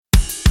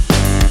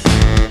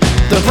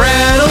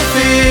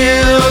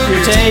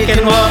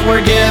taking what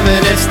we're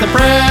given. It's the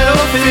Prattle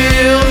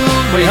Field.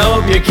 We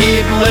hope you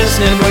keep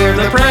listening. We're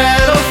the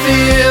Prattle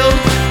Field.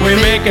 We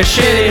make a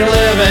shitty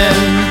living.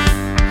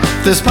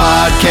 This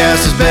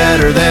podcast is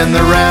better than the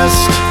rest.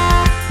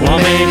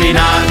 Well, maybe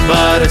not,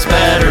 but it's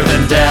better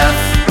than death.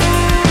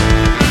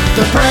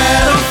 The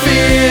Prattle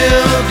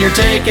Field. You're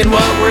taking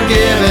what we're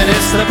given.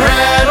 It's the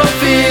Prattle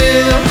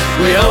Field.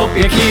 We hope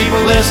you keep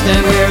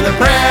listening. We're the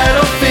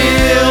Prattle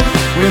Field.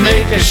 We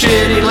make a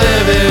shitty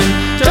living.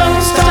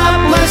 Don't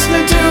stop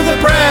listening to the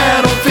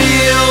Prattle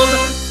Field.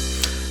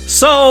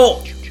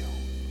 So,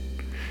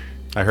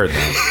 I heard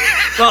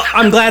that. well,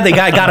 I'm glad they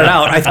got it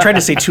out. I tried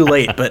to say too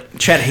late, but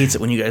Chad hates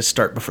it when you guys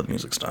start before the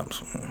music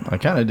stops. I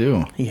kind of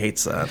do. He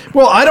hates that.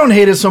 Well, I don't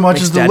hate it so much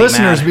Makes as the Daddy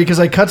listeners mad. because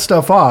I cut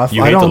stuff off.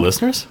 You I hate the don't.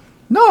 listeners?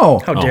 No.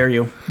 How dare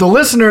you? The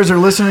listeners are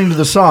listening to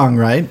the song,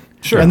 right?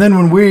 Sure. And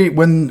then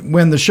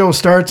when the show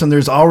starts and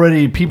there's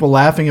already people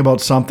laughing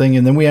about something,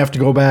 and then we have to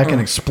go back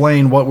and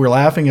explain what we're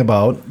laughing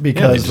about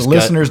because the just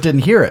listeners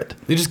didn't hear it.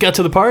 They just got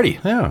to the party.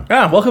 Yeah.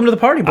 Yeah, welcome to the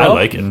party, bro. I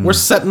like it. We're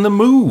setting the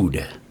mood.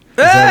 Hey,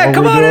 what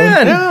come we're on doing?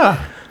 in.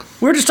 Yeah.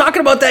 We were just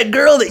talking about that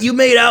girl that you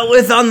made out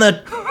with on the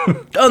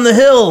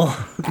hill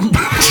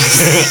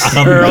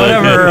or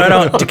whatever. I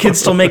don't. Do kids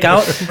still make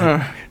out?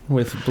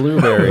 With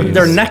blueberries.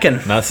 They're necking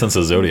Not since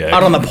the Zodiac.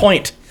 out on the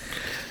point.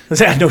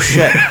 Yeah, no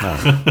shit.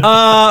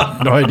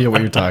 No idea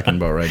what you're talking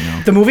about right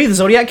now. The movie, The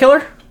Zodiac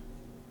Killer.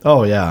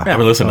 Oh yeah.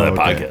 Never listened to that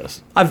okay.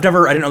 podcast. I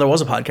didn't know there was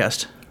a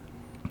podcast.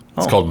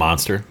 It's called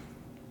Monster.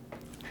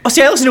 Oh,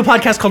 see, I listened to a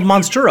podcast called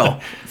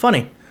Monsturo.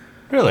 Funny.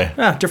 Really?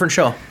 Yeah, different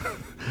show.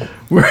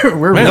 We're Man,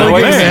 really is that getting why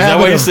you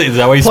habit say? of Is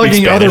that why you speak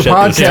plugging other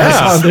Spanish at this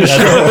podcasts on this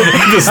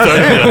show.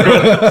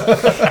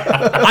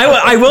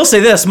 I will say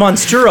this: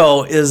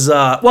 Monsturo is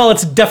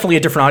it's definitely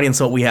a different audience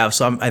than what we have,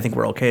 so I think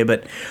we're okay.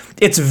 But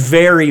it's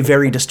very,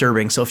 very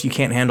disturbing. So if you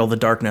can't handle the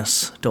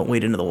darkness, don't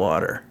wade into the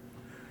water.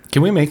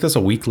 Can we make this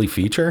a weekly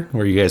feature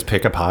where you guys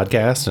pick a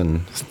podcast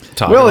and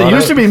talk Well, about it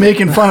used to be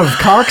making fun of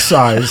cock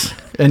size,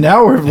 and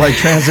now we're like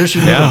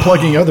transitioning to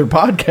plugging other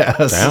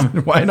podcasts. Yeah.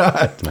 Why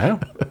not? Yeah.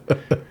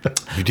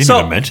 You didn't So-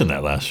 even mention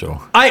that last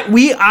show.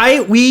 We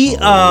have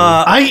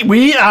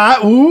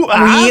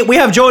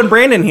Joe and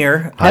Brandon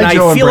here, Hi, and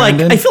Joe I and feel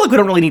Brandon. like we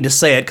don't really need to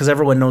say it because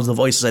everyone knows the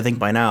voices. I think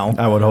by now.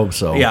 I would hope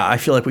so. Yeah, I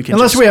feel like we can.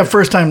 Unless we have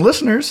first-time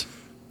listeners.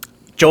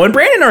 Joe and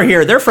Brandon are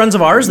here. They're friends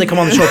of ours. They come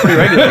on the show pretty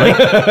regularly.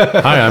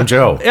 Hi, I'm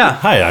Joe. Yeah.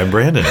 Hi, I'm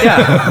Brandon.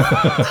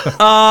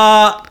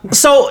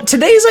 So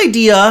today's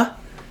idea,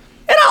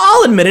 and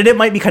I'll admit it, it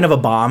might be kind of a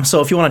bomb. So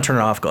if you want to turn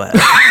it off, go ahead.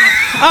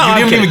 You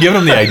didn't even give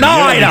them the idea. No,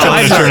 I know. You're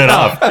telling them to turn it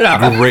off.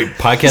 Great.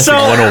 Podcasting So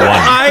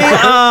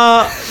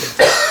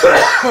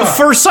 101.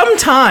 for some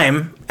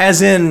time,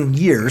 as in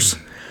years,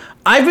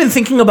 I've been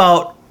thinking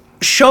about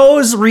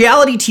shows,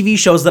 reality TV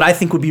shows that I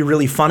think would be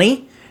really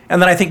funny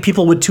and that I think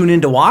people would tune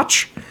in to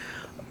watch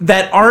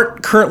that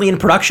aren't currently in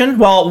production.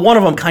 Well, one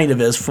of them kind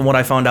of is, from what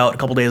I found out a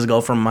couple days ago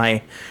from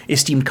my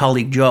esteemed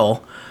colleague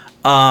Joe.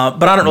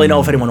 But I don't really know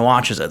if anyone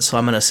watches it, so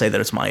I'm going to say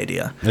that it's my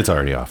idea. It's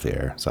already off the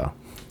air, so.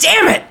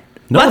 Damn it!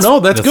 That's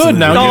good.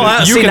 Now No,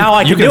 now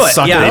I can do it.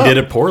 suck Yeah. They did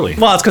it poorly.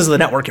 Well, it's because of the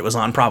network it was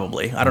on,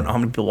 probably. I don't know how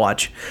many people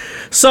watch.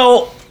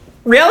 So,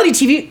 reality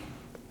TV.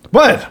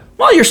 What?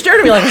 Well, you're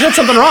staring at me like I said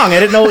something wrong. I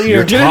didn't know what you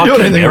were doing. Didn't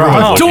do anything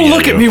wrong. Don't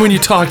look at me when you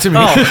talk to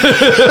me.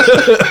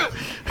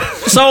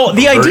 So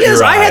the ideas,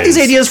 your I had these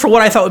eyes. ideas for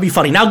what I thought would be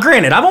funny. Now,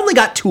 granted, I've only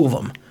got 2 of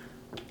them.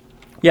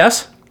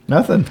 Yes?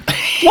 Nothing.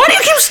 Why do you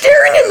keep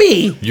staring at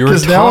me? You're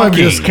Because now I'm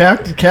just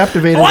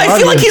captivated. Oh, I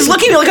feel like audience. he's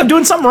looking at me like I'm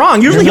doing something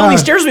wrong. Usually he You're only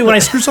not. stares at me when I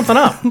screw something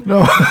up.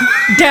 No.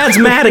 Dad's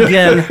mad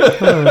again.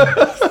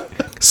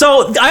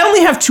 So I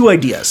only have 2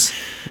 ideas,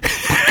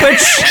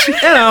 which,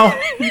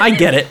 I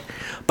get it.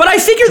 But I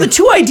figure the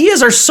 2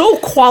 ideas are so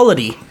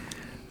quality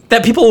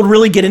that people would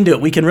really get into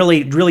it. We can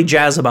really, really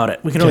jazz about it.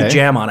 We can really Okay.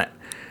 jam on it.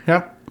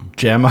 Yep.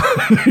 Jam on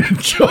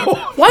Joe.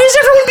 Why is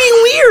everyone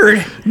being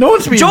weird? No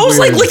one's being Joe's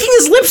weird. like licking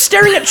his lips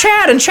staring at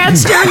Chad, and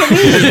Chad's staring at me.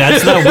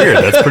 That's not weird.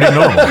 That's pretty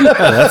normal.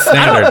 That's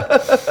standard.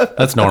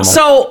 That's normal.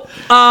 So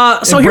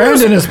And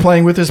Brandon is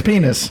playing with his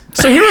penis.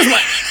 here was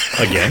my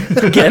Again.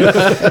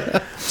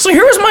 So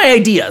here was my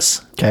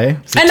ideas. Okay.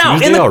 And now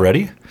Tuesday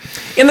already?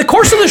 in the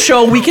course of the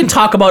show, we can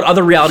talk about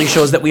other reality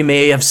shows that we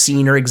may have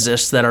seen or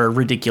exist that are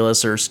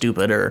ridiculous or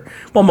stupid, or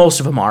most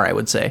of them are, I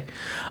would say.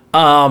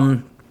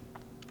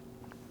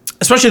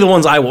 Especially the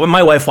ones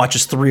my wife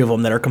watches 3 of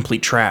them that are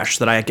complete trash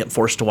that I get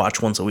forced to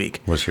watch once a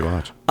week. What's she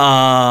watch?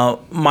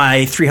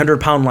 My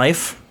 300-pound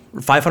life,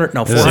 500,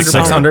 no, 400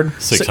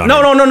 600? 600.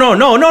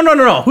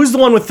 No. Who's the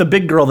one with the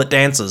big girl that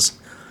dances?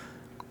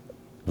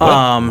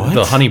 What?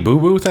 The Honey Boo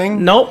Boo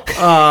thing? Nope.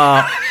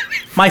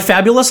 My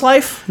Fabulous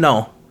Life?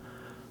 No.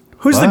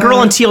 Who's the girl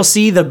on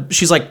TLC?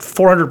 She's like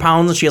 400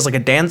 pounds and she has like a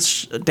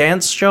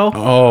dance show.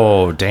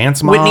 Oh,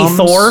 Dance Moms? Whitney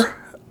Thor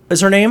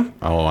is her name.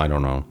 Oh, I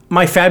don't know.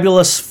 My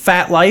Fabulous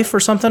Fat Life or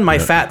something. My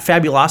Fat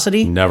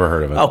Fabulosity. Never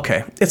heard of it.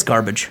 Okay, it's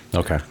garbage.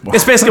 Okay.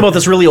 It's basically about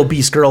this really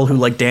obese girl who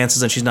like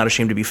dances and she's not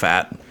ashamed to be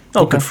fat.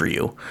 Oh, good for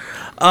you.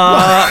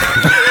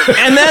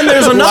 And then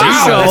there's another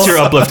That's your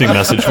show. uplifting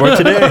message for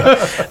today.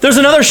 There's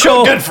another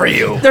show. Good for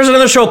you. There's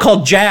another show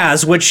called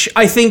Jazz, which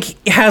I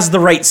think has the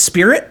right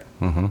spirit,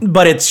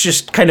 but it's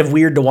just kind of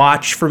weird to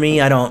watch for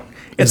me. I don't.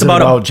 It's Is it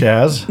about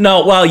jazz?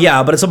 No, well,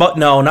 yeah, but it's about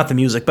not the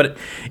music, but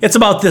it's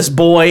about this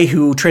boy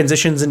who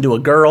transitions into a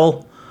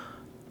girl.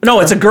 No,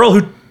 it's a girl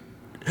who.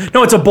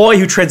 No, it's a boy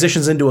who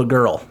transitions into a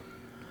girl.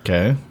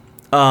 Okay.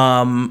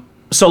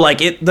 So like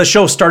the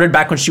show started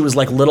back when she was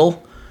like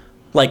little,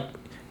 like,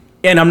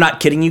 and I'm not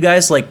kidding you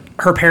guys. Like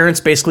her parents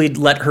basically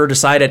let her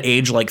decide at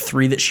age like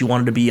 3 that she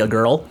wanted to be a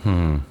girl.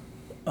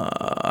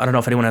 I don't know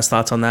if anyone has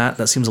thoughts on that.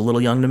 That seems a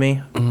little young to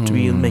me to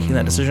be making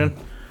that decision.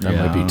 That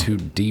might be too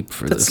deep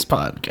for this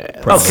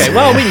podcast. Okay,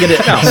 well we can get it.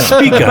 No.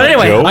 But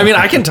anyway, Joe. I mean,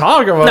 I can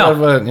talk about no. it,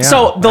 but yeah.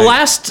 So the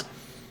last.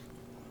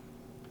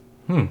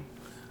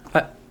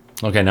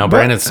 Okay, now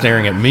Brandon's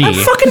staring at me. I'm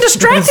fucking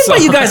distracted by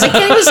you guys. I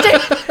can't even stay.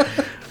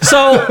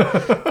 So,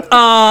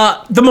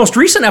 the most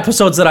recent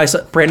episodes that I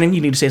saw, Brandon,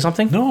 you need to say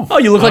something? No. Oh,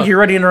 you look like you're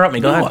ready to interrupt me.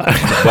 Go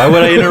ahead. Why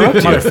would I interrupt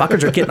you?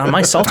 Motherfuckers are getting on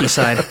my salty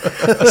side.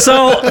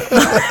 So,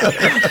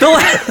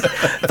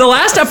 the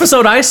last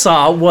episode I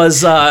saw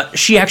was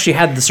she actually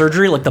had the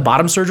surgery, like the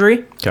bottom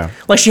surgery. Okay.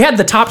 Like she had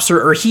the top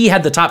or he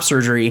had the top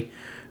surgery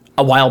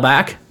a while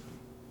back.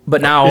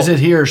 But now, Is it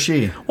he or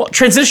she? well,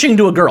 transitioning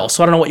to a girl,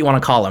 so I don't know what you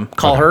want to call him.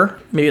 Call her?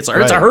 Maybe it's a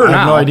Right. her I now.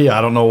 have no idea. I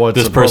don't know what's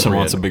This person appropriate.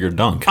 wants a bigger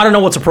dunk. I don't know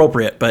what's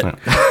appropriate, but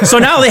so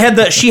now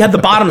she had the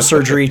bottom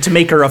surgery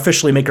to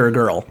officially make her a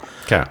girl.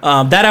 Okay.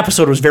 That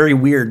episode was very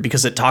weird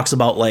because it talks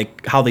about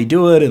like how they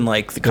do it and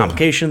like the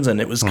complications, and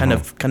it was kind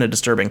of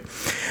disturbing.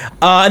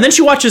 And then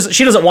she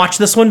doesn't watch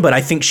this one, but I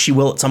think she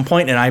will at some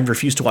point, and I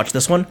refuse to watch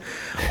this one.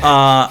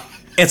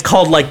 It's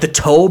called like The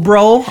Toe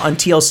Bro on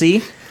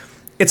TLC.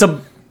 It's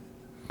a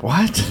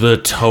What? The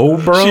Toe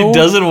Bro? She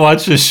doesn't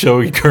watch this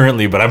show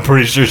currently, but I'm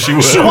pretty sure she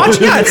will.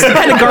 Yeah, it's the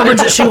kind of garbage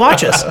that she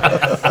watches.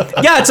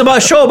 Yeah, it's about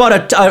a show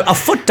about a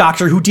foot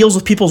doctor who deals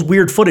with people's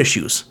weird foot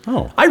issues.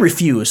 Oh. I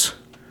refuse.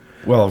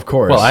 Well, of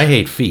course. Well, I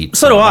hate feet.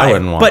 So do I,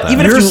 wouldn't want but that.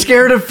 even if You're you-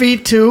 scared of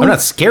feet too? I'm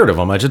not scared of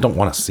them. I just don't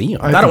want to see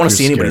them. don't think wanna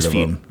see you're anybody's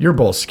scared of feet. them. You're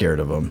both scared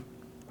of them.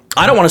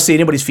 I don't want to see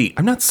anybody's feet.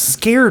 I'm not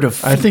scared of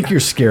feet. I think you're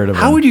scared of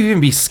them. How would you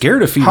even be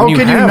scared of feet How when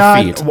can you you have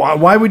not? feet?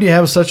 Why would you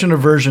have such an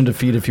aversion to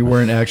feet if you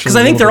weren't actually? Because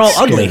I think a they're little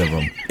all bit ugly. scared of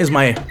them? Is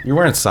my You're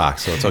wearing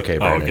socks, so it's okay,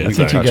 Brandon. okay. You I I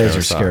think can you touch guys our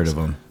are scared socks.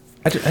 of them.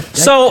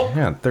 so?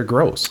 Yeah, they're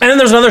gross. And then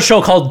there's another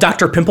show called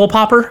Dr. Pimple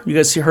Popper. You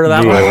guys heard of that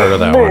I've one? heard of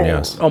that one,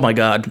 yes. Oh my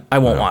god, I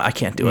won't want. I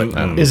can't do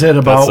it. Is it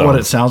about That what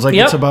sounds- it sounds like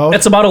Yep, it's about?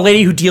 it's about a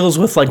lady who deals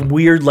with like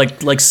weird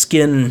like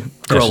skin Yeah,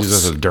 growths. she's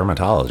just a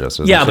dermatologist.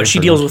 isn't Yeah, but she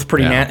deals with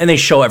pretty yeah. and they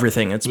show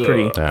everything. It's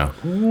pretty. Yeah.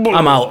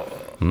 I'm out.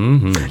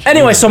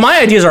 Anyway, so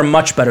my ideas are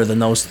much better than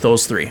those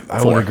three.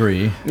 I would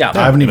agree. Yeah.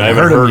 I haven't even I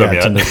haven't heard, heard of them yet.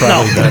 yet. And they're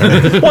probably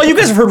better. Well, you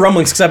guys have heard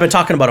rumblings because I've been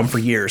talking about them for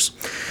years.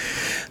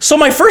 So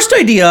my first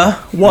idea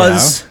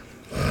was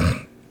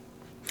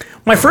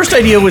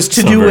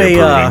to do very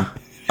well,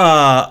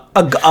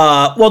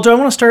 do I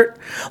want to start?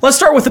 Let's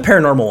start with the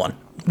paranormal one.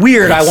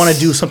 Weird. I want to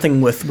do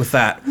something with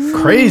that.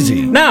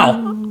 Crazy.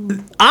 Now,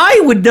 I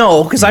would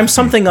know because I'm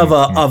something of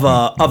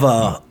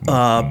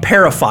a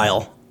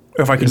paraphile.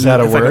 If I can, Is that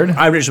a if I can- word?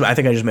 I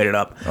think I just made it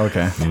up.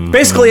 Okay.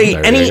 Basically,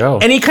 There you go.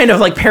 any kind of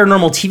like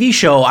paranormal TV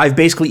show, I've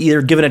basically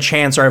either given a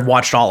chance or I've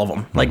watched all of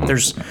them. Like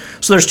there's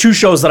 2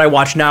 shows that I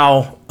watch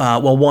now.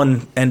 Well,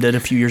 one ended a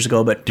few years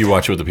ago, but Do you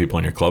watch it with the people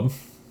in your club?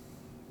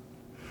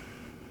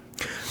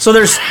 so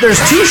there's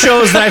 2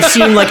 shows that I've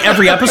seen like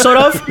every episode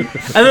of, and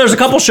then there's a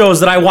couple shows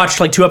that I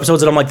watched like 2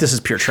 episodes and I'm like, this is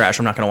pure trash.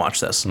 I'm not going to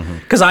watch this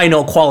because I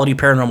know quality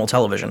paranormal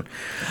television.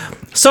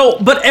 So,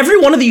 but every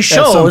one of these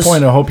At some shows,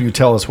 point, I hope you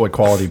tell us what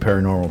quality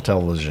paranormal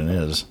television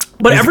is.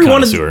 but He's a every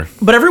connoisseur.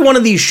 every one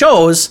of these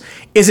shows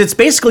it's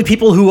basically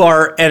people who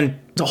are, and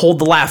to hold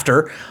the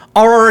laughter,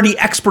 are already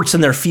experts in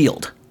their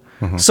field.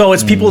 So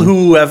it's people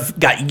who have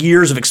got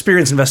years of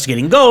experience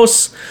investigating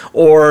ghosts,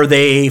 or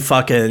they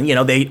fucking,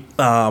 they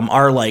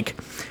are like,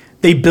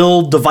 they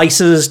build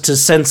devices to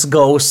sense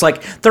ghosts.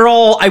 Like they're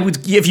all,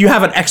 if you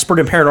have an expert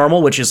in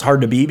paranormal, which is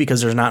hard to be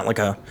because there's not like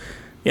a,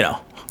 Yeah.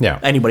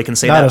 anybody can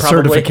say Not that. a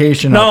Probably.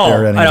 certification No, out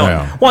there I don't. anymore.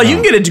 Yeah. Well, you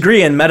can get a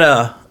degree in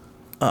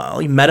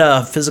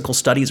metaphysical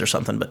studies or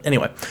something. But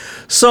anyway,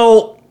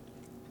 so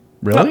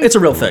Really? it's a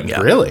real thing.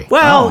 Yeah. Really?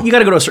 Well, you got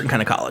to go to a certain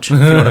kind of college. If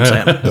you know what I'm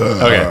saying.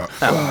 Okay.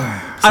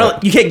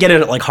 You can't get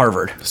it at like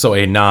Harvard. So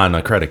a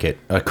non-accredited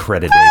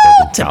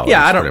college.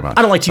 Yeah, I pretty much.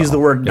 don't like to use the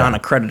word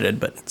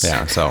non-accredited, but it's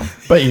Yeah, so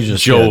But you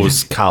just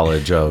Joe's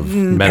College of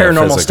paranormal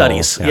Metaphysical-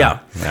 studies. Yeah.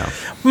 Yeah.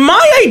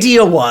 My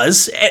idea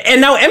was, and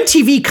now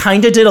MTV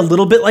kind of did a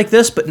little bit like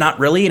this, but not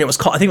really. And I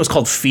think it was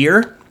called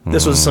Fear.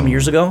 This was some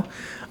years ago.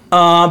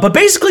 But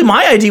basically,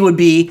 my idea would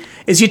be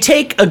is you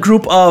take a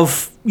group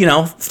of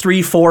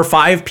 3, 4,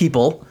 5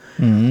 people.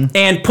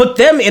 And put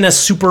them in a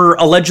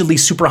allegedly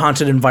super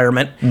haunted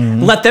environment.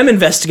 Let them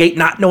investigate,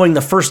 not knowing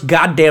the first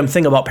goddamn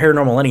thing about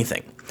paranormal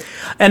anything.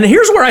 And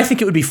here's where I think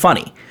it would be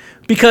funny,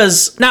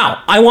 because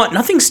now I want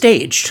nothing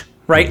staged,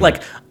 right?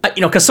 Like,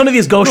 because some of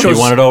these ghost shows,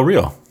 You want it all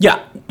real. yeah.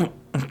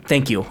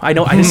 Thank you. I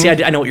know. I just see.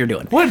 I know what you're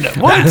doing. What?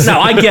 No,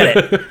 I get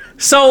it.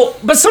 So,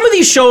 but some of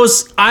these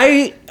shows,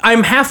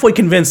 I'm halfway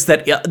convinced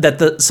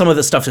that some of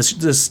the stuff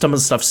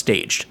is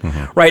staged,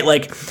 right?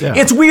 Like,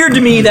 it's weird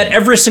to me that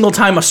every single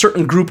time a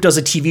certain group does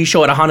a TV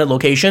show at a haunted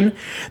location,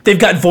 they've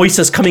got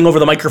voices coming over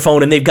the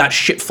microphone and they've got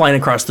shit flying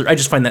across the. I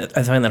find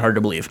that hard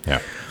to believe.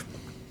 Yeah.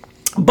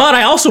 But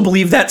I also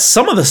believe that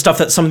some of the stuff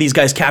that some of these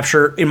guys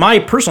capture, in my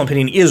personal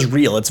opinion, is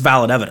real. It's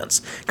valid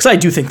evidence. Because I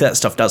do think that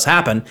stuff does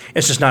happen.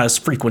 It's just not as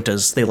frequent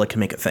as they like to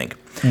make it think.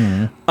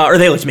 Or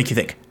they like to make you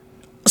think.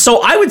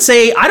 So I would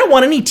say I don't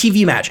want any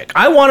TV magic.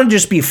 I want to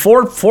just be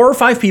four or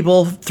five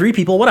people, 3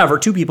 people, whatever,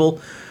 2 people,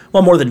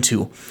 well, more than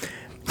 2,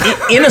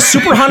 in a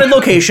super haunted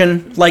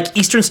location like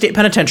Eastern State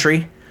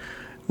Penitentiary,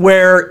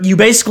 where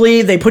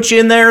they put you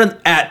in there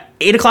at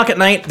 8 o'clock at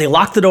night, they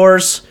lock the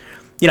doors,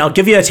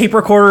 give you a tape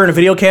recorder and a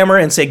video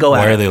camera and say, go at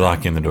it. Why are they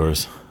locking the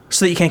doors?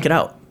 So that you can't get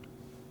out.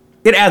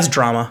 It adds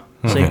drama.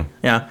 See?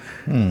 Yeah.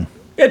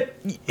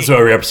 So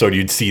every episode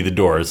you'd see the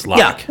doors lock.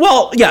 Yeah.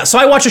 Well, yeah. So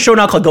I watch a show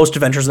now called Ghost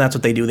Adventures, and that's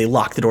what they do. They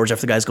lock the doors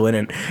after the guys go in,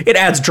 and it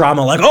adds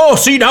drama. Like, oh,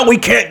 see, now we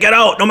can't get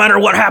out. No matter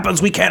what happens,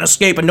 we can't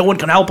escape, and no one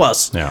can help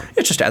us. Yeah.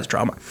 It just adds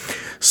drama.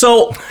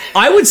 So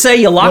I would say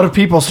you lock. What if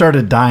people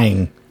started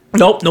dying?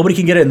 Nope. Nobody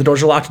can get in. The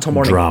doors are locked until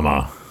morning.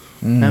 Drama.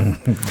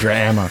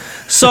 Drama.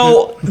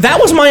 So that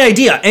was my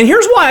idea. And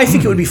here's why I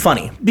think it would be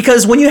funny.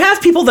 Because when you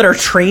have people that are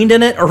trained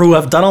in it or who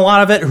have done a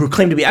lot of it or who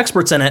claim to be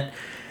experts in it,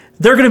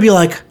 they're going to be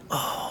like,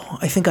 oh,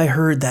 I think I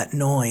heard that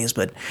noise,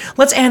 but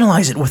let's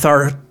analyze it with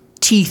our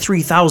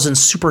T3000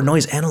 super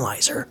noise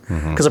analyzer.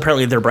 Because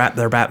apparently they're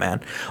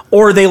Batman.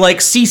 Or they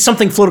see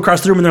something float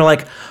across the room and they're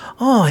like,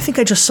 oh, I think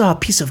I just saw a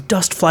piece of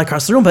dust fly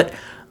across the room, but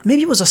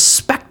maybe it was a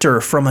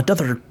specter from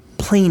another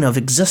plane of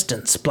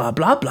existence, blah,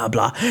 blah, blah,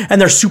 blah. And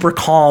they're super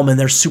calm and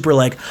they're super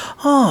like,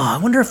 oh, I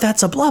wonder if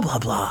that's a blah, blah,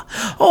 blah.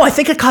 Oh, I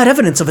think I caught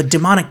evidence of a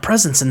demonic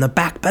presence in the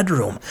back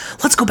bedroom.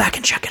 Let's go back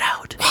and check it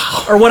out.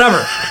 Or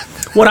whatever.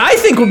 What I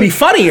think would be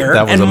funnier.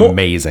 That was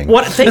amazing.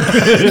 What I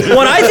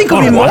think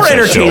would be more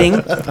entertaining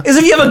is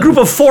if you have a group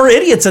of 4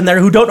 idiots in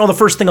there who don't know the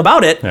first thing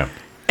about it. Yeah.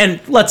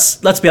 And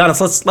let's be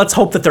honest. Let's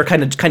hope that they're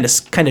kind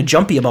of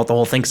jumpy about the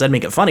whole thing because that'd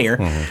make it funnier.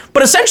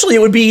 But essentially, it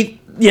would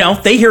be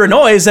they hear a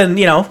noise and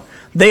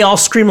they all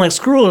scream like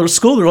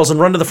schoolgirls and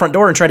run to the front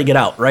door and try to get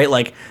out, right?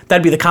 Like,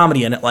 that'd be the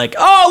comedy in it. Like,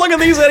 oh, look at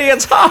these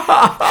idiots.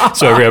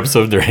 So every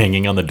episode they're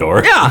hanging on the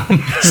door? Yeah.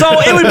 So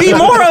it would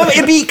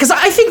be because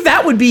I think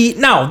that would be,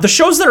 now, the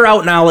shows that are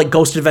out now, like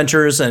Ghost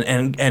Adventures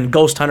and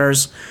Ghost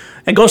Hunters,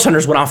 and Ghost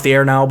Hunters went off the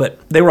air now, but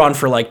they were on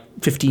for like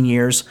 15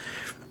 years.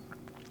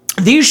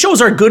 These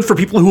shows are good for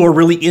people who are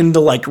really into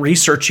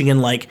researching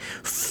and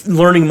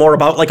learning more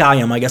about, like I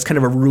am, I guess, kind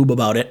of a rube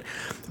about it.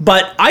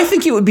 But I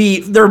think there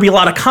would be a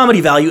lot of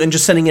comedy value in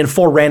just sending in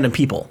 4 random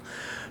people.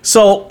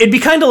 So it'd be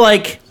kind of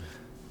like,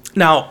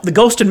 now the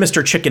Ghost and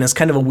Mr. Chicken is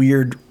kind of a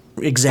weird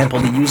example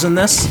to use in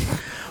this,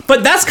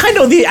 but that's kind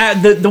of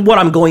the what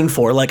I'm going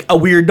for, like a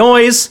weird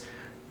noise.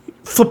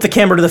 Flip the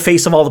camera to the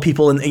face of all the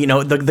people and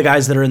the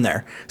guys that are in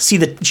there. See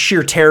the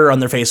sheer terror on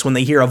their face when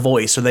they hear a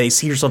voice or they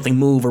hear something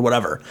move or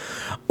whatever.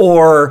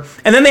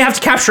 And then they have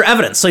to capture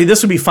evidence. So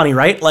this would be funny,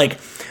 right? Like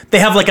they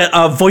have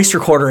a voice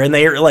recorder and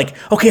they're like,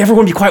 okay,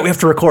 everyone be quiet, we have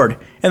to record.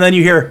 And then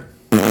you hear,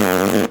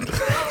 God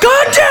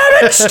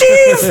damn it,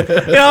 Steve!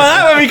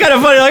 That would be kind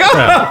of funny. Like,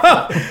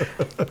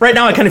 oh. Right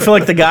now I kind of feel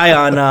like the guy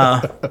on,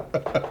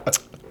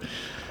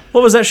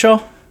 what was that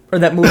show? Or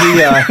that movie,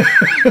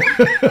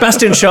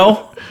 Best in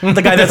Show.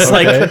 The guy that's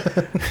like,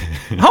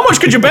 how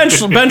much could you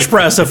bench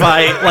press if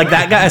I, like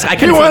that guy? I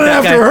You went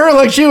after her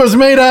like she was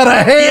made out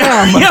of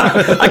ham.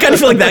 Yeah, I kind of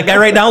feel like that guy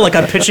right now, like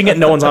I'm pitching it and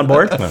no one's on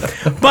board.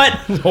 But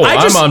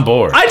I'm on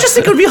board. I just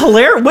think it would be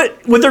hilarious.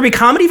 Would there be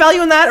comedy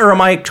value in that, or am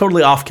I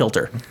totally off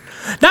kilter?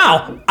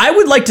 Now, I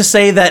would like to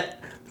say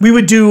that we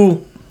would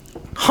do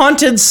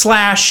haunted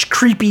 /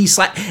 creepy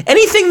 /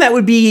 anything that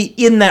would be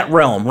in that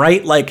realm,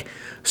 right? Like,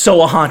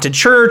 so a haunted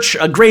church,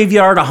 a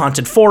graveyard, a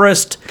haunted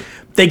forest.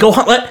 They go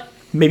hunt.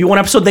 Maybe one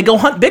episode they go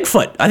hunt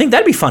Bigfoot. I think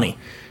that'd be funny.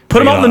 Put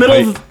them out in the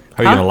middle of.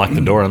 How are you going to lock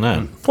the door on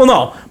that? Well,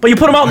 no, but you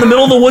put them out in the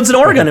middle of the woods in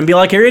Oregon and be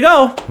like, here you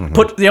go.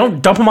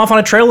 Dump them off on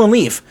a trail and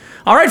leave.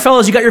 All right,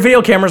 fellas, you got your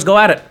video cameras. Go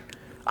at it.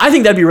 I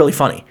think that'd be really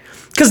funny.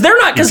 Because they're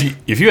not.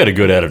 If you had a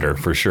good editor,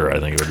 for sure, I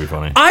think it would be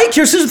funny.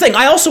 Here's the thing.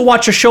 I also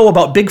watch a show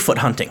about Bigfoot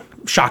hunting.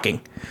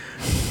 Shocking.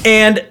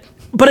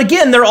 But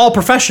again, they're all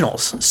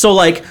professionals. So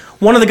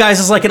one of the guys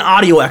is like an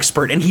audio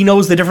expert and he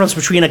knows the difference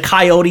between a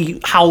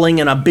coyote howling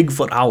and a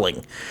Bigfoot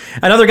howling.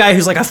 Another guy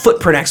who's like a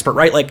footprint expert,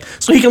 right?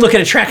 So he can look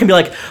at a track and be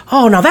like,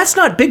 oh, now that's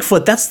not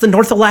Bigfoot. That's the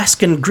North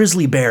Alaskan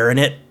grizzly bear and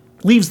it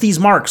leaves these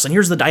marks and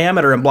here's the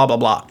diameter and blah, blah,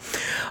 blah.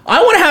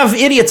 I want to have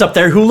idiots up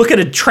there who look at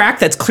a track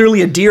that's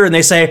clearly a deer and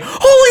they say,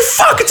 holy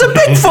fuck, it's a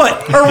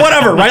Bigfoot or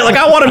whatever, right?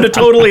 I want them to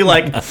totally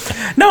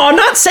no, I'm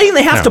not saying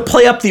they have to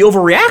play up the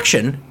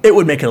overreaction. It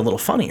would make it a little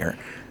funnier.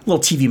 Little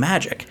TV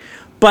magic.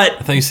 But I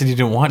thought you said you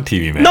didn't want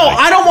TV magic. no,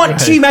 I don't want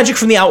TV magic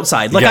from the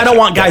outside. Like I don't Gotcha,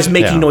 want guys gotcha.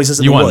 making noises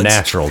in You the want woods.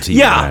 natural TV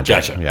magic.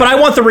 Gotcha. Yeah. But I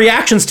want the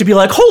reactions to be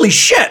like, holy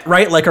shit,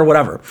 right? Like, or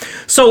whatever.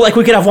 So, like,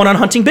 we could have one on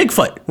hunting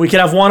Bigfoot. We could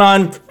have one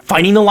on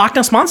finding the Loch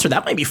Ness Monster.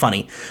 That might be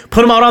funny.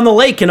 Put them out on the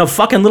lake in a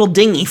fucking little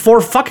dinghy.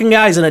 4 fucking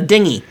guys in a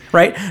dinghy,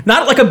 right?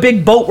 Not like a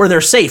big boat where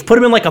they're safe. Put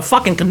them in like a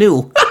fucking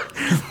canoe. Put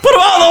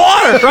them out in the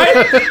water, right?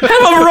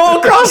 Have them row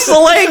across the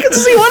lake and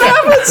see what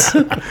happens,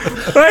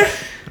 right?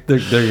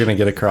 They're going to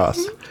get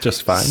across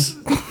just fine.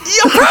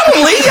 Yeah,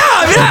 probably. Yeah,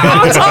 I mean,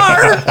 odds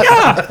are.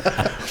 Yeah,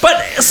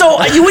 but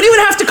so you wouldn't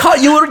even have to call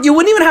you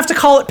wouldn't even have to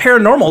call it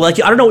paranormal.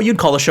 Like I don't know what you'd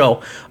call the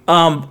show.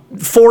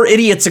 4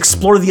 idiots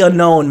explore the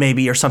unknown,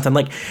 maybe, or something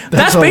like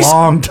That's a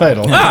long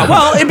title. Yeah,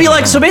 well, it'd be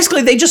like so.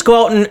 Basically, they just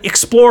go out and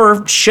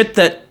explore shit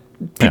that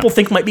people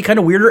think might be kind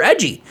of weird or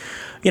edgy.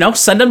 You know,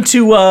 send them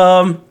to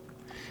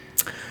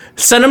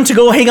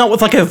go hang out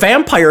with like a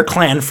vampire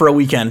clan for a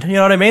weekend. You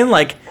know what I mean?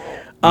 Like.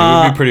 It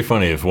would be pretty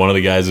funny if one of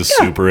the guys is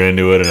super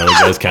into it, another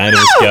guy's kind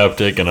of a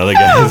skeptic, another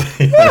guy's...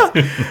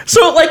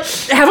 So, like,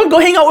 have them go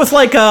hang out with,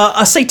 like,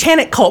 a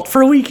satanic cult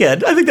for a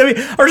weekend. I think that'd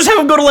be... Or just have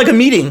them go to, like, a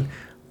meeting.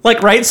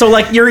 Like, right? So,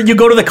 like, you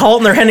go to the cult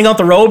and they're handing out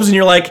the robes and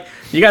you're like,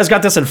 you guys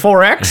got this in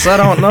 4X? I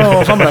don't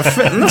know if I'm going to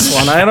fit in this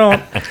one. I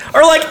don't...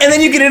 Or, like, and then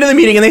you get into the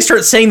meeting and they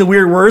start saying the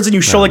weird words and you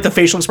show, like, the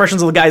facial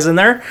expressions of the guys in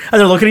there and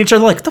they're looking at each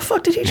other like, what the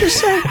fuck did he just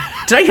say?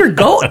 Did I hear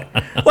goat?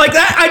 Like,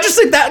 that, I just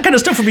think that kind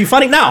of stuff would be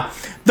funny. Now,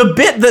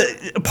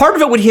 the part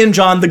of it would hinge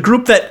on the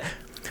group that...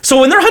 So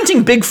when they're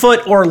hunting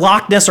Bigfoot or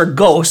Loch Ness or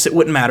ghosts, it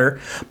wouldn't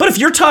matter. But if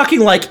you're talking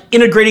like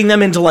integrating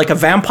them into like a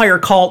vampire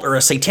cult or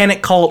a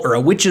satanic cult or a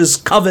witch's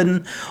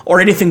coven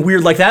or anything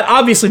weird like that,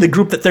 obviously the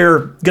group that they're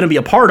going to be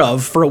a part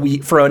of for a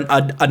week, for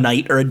a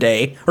night or a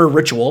day or a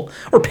ritual,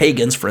 or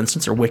pagans, for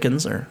instance, or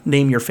Wiccans, or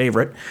name your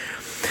favorite.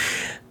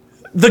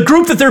 The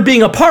group that they're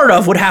being a part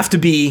of would have to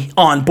be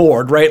on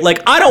board, right? Like,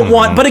 I don't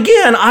want, but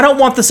again, I don't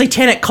want the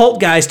satanic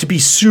cult guys to be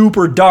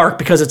super dark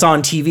because it's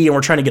on TV and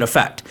we're trying to get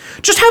effect.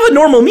 Just have a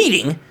normal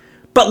meeting,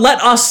 but let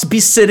us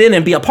sit in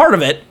and be a part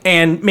of it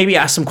and maybe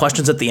ask some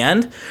questions at the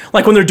end.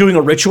 Like when they're doing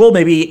a ritual,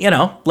 maybe,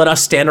 let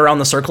us stand around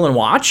the circle and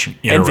watch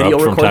and video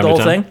record the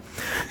whole thing.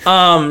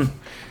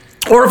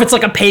 Or if it's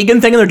like a pagan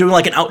thing and they're doing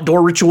like an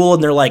outdoor ritual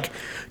and they're like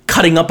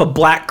cutting up a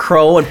black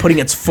crow and putting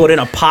its foot in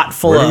a pot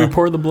full Where of... do we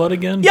pour the blood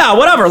again? Yeah,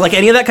 whatever. Like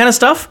any of that kind of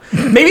stuff.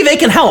 Maybe they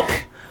can help.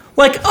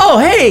 Like, oh,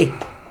 hey,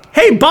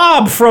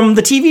 Bob from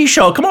the TV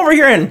show, come over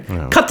here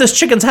and cut this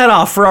chicken's head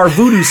off for our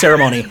voodoo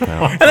ceremony.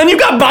 And then you've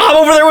got Bob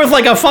over there with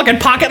like a fucking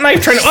pocket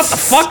knife trying to, what the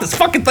fuck? This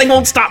fucking thing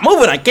won't stop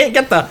moving. I can't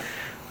get the...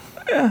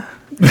 Well,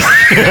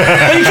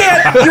 you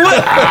can't. You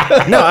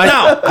would. No,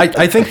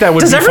 I think that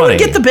would be funny. Does everyone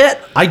get the bit?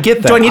 I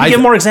get that. Do I need to give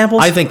more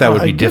examples? I think that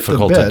would I be get the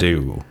difficult to bit.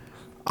 do.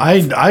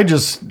 I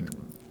just,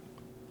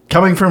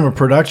 coming from a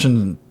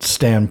production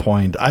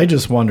standpoint, I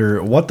just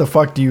wonder, what the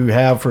fuck do you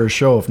have for a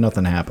show if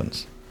nothing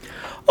happens?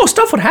 Oh,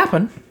 stuff would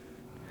happen.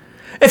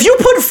 If you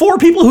put 4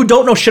 people who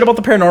don't know shit about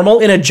the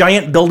paranormal in a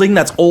giant building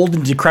that's old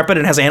and decrepit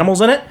and has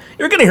animals in it,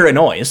 you're going to hear a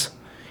noise.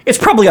 It's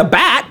probably a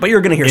bat, but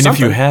you're going to hear And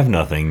something. if you have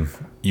nothing,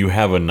 you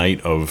have a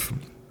night of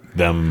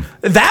them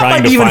That trying might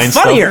to be even find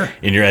stuff, funnier.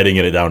 and you're editing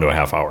it down to a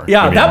half hour.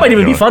 Yeah, that might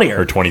even be funnier.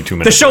 Or 22 The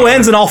minutes. show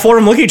ends and all 4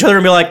 of them look at each other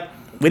and be like,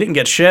 we didn't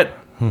get shit.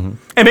 And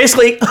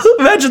basically,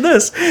 imagine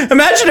this.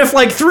 Imagine if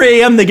like 3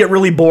 a.m. they get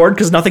really bored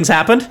because nothing's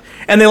happened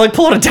and they like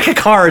pull out a deck of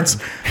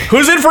cards.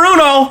 Who's in for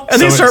Uno?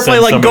 And they start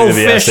playing like Go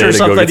Fish or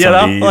something, you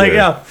know? Like,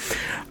 yeah.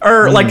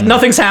 Or like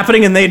nothing's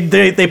happening and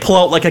they pull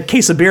out like a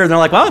case of beer and they're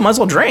like, well, I might as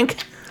well drink.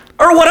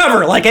 Or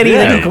whatever, like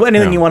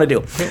anything you want to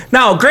do.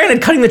 Now,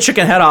 granted, cutting the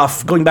chicken head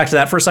off, going back to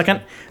that for a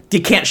second, you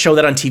can't show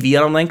that on TV, I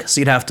don't think. So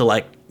you'd have to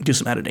like do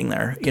some editing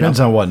there. Depends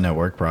on what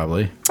network,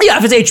 probably. Yeah,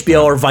 if it's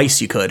HBO or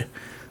Vice, you could.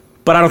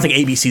 But I don't think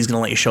ABC is going to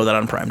let you show that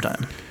on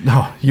primetime.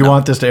 No, you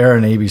want this to air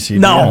on ABC?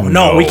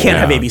 No, we can't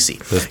have yeah. ABC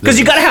because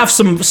you got to have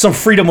some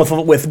freedom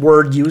with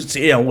word use,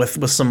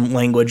 with some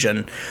language,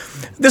 and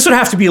this would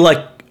have to be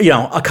like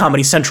a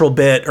Comedy Central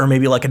bit or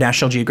maybe like a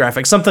National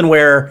Geographic, something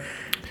where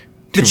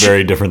Two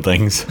very different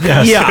things.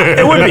 yeah,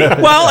 it would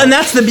be. Well, and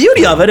that's the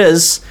beauty of it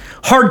is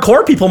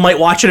hardcore people might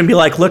watch it and be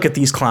like, look at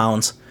these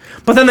clowns,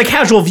 but then the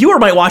casual viewer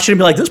might watch it and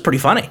be like, this is pretty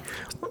funny.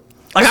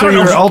 Like, So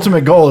your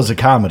ultimate goal is a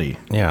comedy.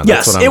 Yeah.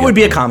 Yes, what I'm it would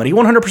be a getting. comedy,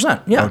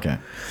 100%. Yeah. Okay.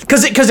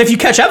 Because if you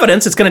catch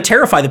evidence, it's going to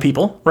terrify the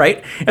people,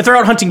 right? If they're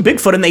out hunting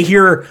Bigfoot and they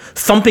hear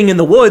thumping in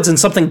the woods and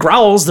something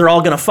growls, they're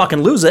all going to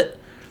fucking lose it.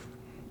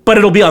 But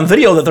it'll be on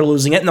video that they're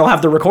losing it, and they'll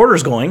have the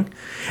recorders going.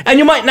 And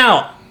you might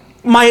now.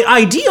 My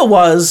idea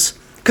was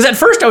because at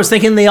first I was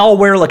thinking they all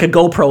wear like a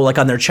GoPro, like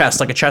on their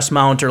chest, like a chest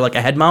mount or like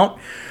a head mount.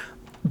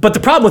 But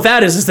the problem with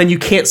that is then you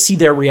can't see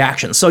their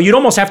reactions. So you'd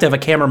almost have to have a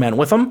cameraman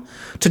with them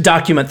to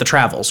document the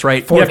travels,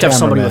 right? You have to have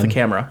somebody with a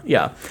camera.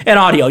 Yeah. And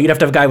audio. You'd have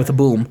to have a guy with a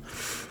boom.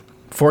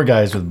 4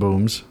 guys with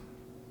booms.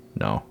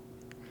 No.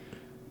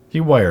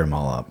 You wire them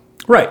all up.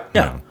 Right.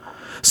 Yeah.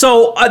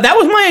 So that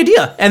was my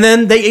idea. And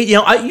then they,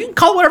 you can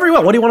call it whatever you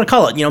want. What do you want to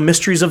call it?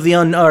 Mysteries of the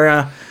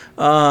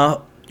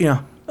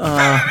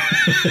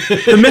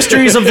The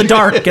mysteries of the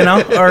dark,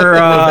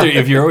 or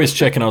If you're always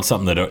checking out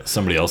something that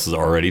somebody else has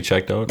already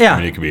checked out, Yeah. I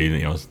mean, it could be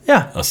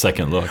Yeah. a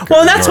second look.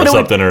 well, that's what it would.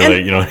 something, or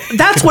and like,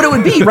 That's what it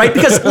would be, right?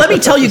 Because let me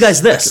tell you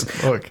guys this: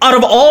 Look. out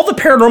of all the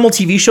paranormal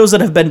TV shows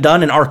that have been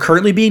done and are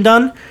currently being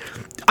done,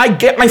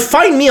 I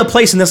find me a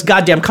place in this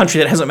goddamn country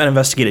that hasn't been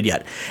investigated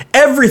yet.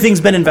 Everything's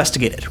been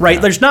investigated, right?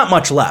 Yeah. There's not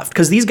much left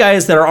because these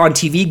guys that are on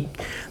TV,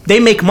 they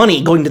make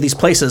money going to these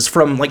places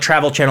from like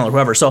Travel Channel or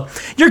whoever. So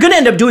you're going to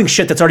end up doing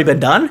shit that's already been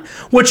done,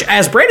 which,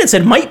 as Brandon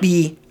said, might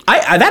be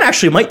that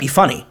actually might be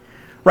funny,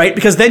 right?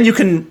 Because then you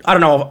can, I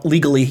don't know,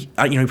 legally,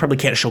 you probably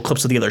can't show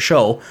clips of the other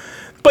show,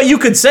 but you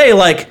could say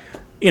like,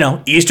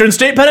 Eastern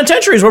State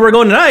Penitentiary is where we're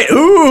going tonight.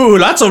 Ooh,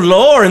 lots of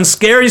lore and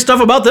scary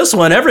stuff about this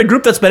one. Every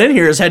group that's been in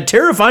here has had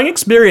terrifying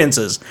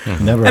experiences.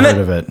 Never And heard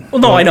then- of it.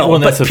 Well, no, I know, well,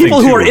 that's but the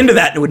people thing, who are too. into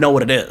that would know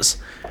what it is.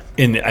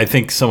 And I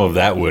think some of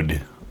that would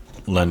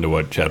lend to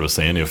what Chad was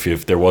saying.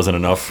 If there wasn't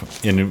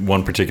enough in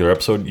one particular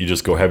episode, you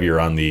just go heavier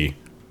on the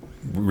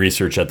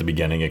research at the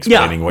beginning,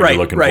 explaining what right,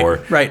 you're looking right, for,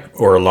 right.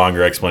 or a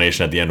longer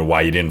explanation at the end of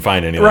why you didn't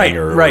find anything, Right,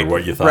 or right,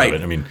 what you thought right.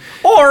 of it. I mean,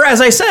 Or,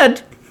 as I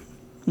said,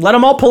 let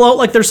them all pull out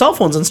like their cell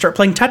phones and start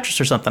playing Tetris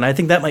or something. I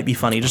think that might be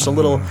funny. Just a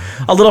little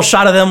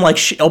shot of them like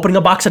opening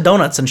a box of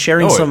donuts and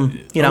sharing some,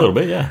 a little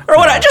bit, yeah. or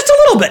what? Just a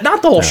little bit,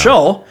 not the whole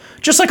show.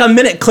 Just like a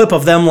minute clip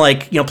of them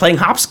like playing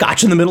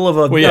hopscotch in the middle of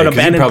well, yeah, an because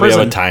you abandoned probably prison.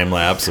 have a time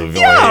lapse of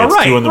Yeah, it's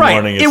right, 2 in the right.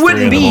 morning. It's It 3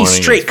 wouldn't in the be morning,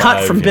 straight it's cut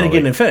 5, from beginning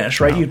like, to finish,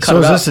 right? You'd cut So it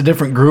is up. this a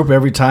different group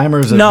every time, or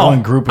is it No,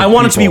 one group of I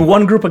want it to be people?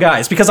 one group of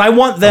guys because I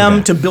want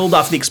them to build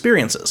off the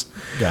experiences.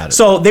 Got it.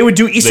 So they would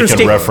do They Eastern can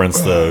State. reference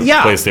the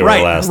place they were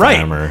last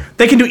time, or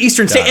they can do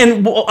Eastern State.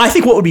 And I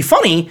think what would be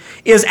funny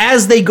is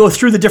as they go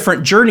through the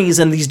different journeys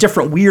and these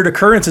different weird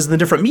occurrences in the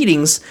different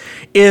meetings,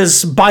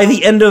 is by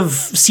the end of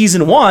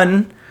season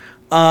 1,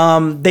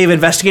 they've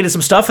investigated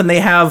some stuff and they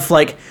have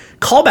like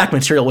callback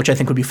material, which I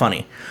think would be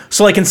funny.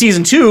 So like in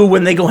season 2,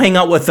 when they go hang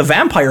out with the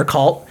vampire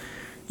cult,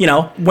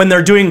 when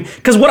they're doing,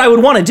 because what I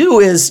would want to do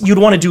is you'd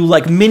want to do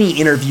like mini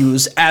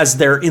interviews as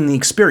they're in the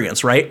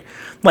experience, right?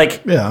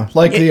 Like, Yeah,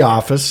 like The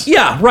Office.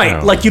 yeah, right.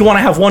 Yeah. Like you'd want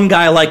to have one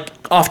guy like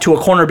off to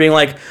a corner being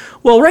like,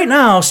 well, right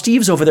now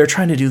Steve's over there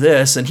trying to do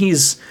this and he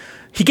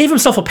gave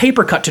himself a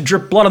paper cut to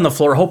drip blood on the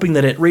floor, hoping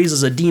that it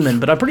raises a demon,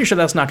 but I'm pretty sure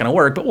that's not going to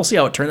work, but we'll see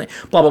how it turns.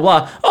 Blah, blah,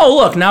 blah. Oh,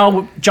 look,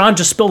 now John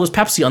just spilled his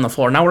Pepsi on the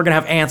floor. Now we're going to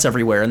have ants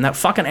everywhere, and that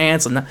fucking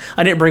ants, and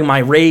I didn't bring my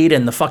raid,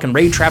 and the fucking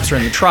raid traps are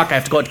in the truck. I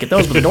have to go out to get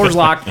those, but the door's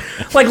locked.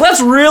 Like, let's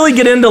really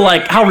get into,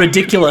 like, how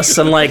ridiculous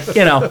and, like,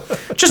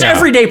 just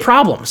everyday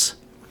problems.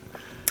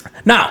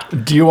 Now,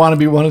 Do you want to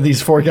be one of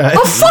these 4 guys?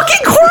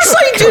 fucking course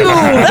I do!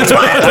 That's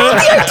why I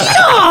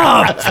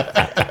brought the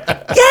idea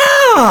up!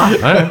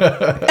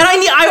 Yeah! And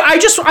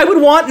I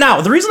would want, now,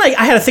 the reason I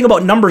had a thing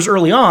about numbers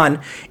early on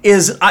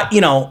is,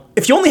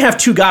 if you only have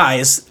 2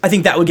 guys, I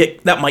think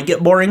that might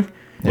get boring.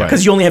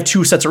 Because you only have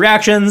 2 sets of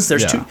reactions.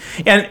 There's 2,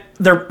 and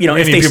they're, you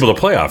if need they people to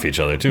play off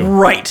each other too.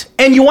 right,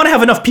 and you want to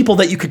have enough people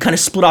that you could kind of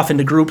split off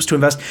into groups to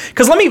invest.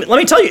 Because let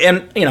me tell you,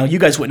 and you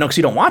guys wouldn't know because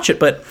you don't watch it,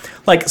 but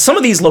like some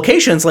of these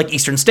locations, like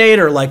Eastern State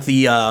or like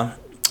the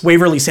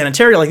Waverly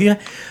Sanitarium,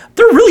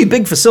 they're really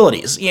big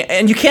facilities,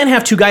 and you can't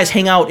have 2 guys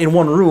hang out in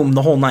one room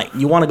the whole night.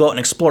 You want to go out and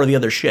explore the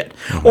other shit.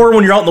 Mm-hmm. Or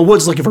when you're out in the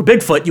woods looking for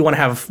Bigfoot, you want to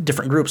have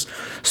different groups.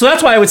 So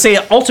that's why I would say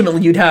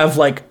ultimately you'd have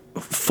like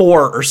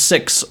 4 or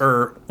 6,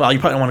 or well, you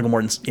probably don't want to go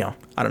more than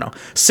I don't know.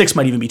 6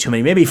 might even be too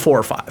many. Maybe 4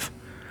 or 5.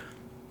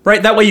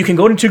 Right, that way you can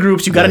go into 2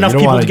 groups. You've got enough you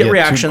don't people wanna to get Too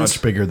reactions.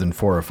 much bigger than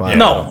 4 or 5.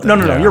 No,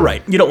 you're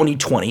right. You don't need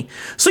 20.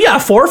 So yeah,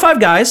 4 or 5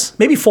 guys,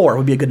 maybe 4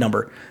 would be a good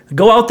number.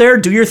 Go out there,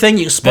 do your thing.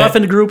 You can split off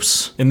into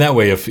groups. And that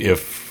way,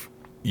 if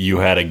you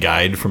had a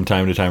guide from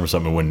time to time or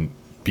something, it wouldn't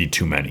be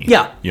too many.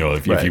 Yeah.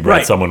 If Right. you brought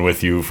Right. someone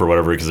with you for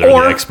whatever, because they're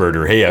Or- the expert,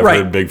 or hey, I've Right.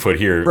 heard Bigfoot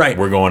here. Right.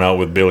 We're going out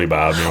with Billy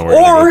Bob. We're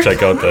Or- going to go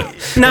check out the.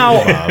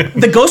 Now,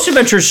 the Ghost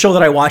Adventures show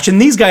that I watch,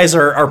 and these guys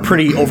are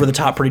pretty over the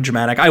top, pretty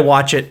dramatic. I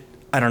watch it.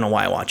 I don't know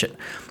why I watch it,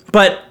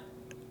 but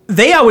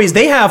they have,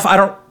 they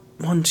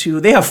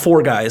have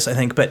 4 guys, I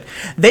think, but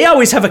they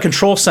always have a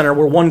control center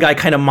where one guy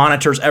kind of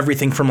monitors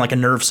everything from like a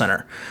nerve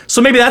center.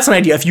 So maybe that's an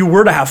idea. If you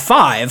were to have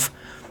 5,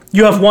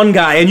 you have one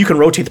guy and you can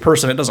rotate the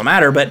person. It doesn't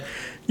matter, but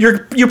you're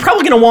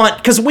probably going to want,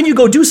 because when you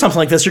go do something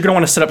like this, you're going to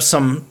want to set up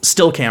some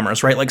still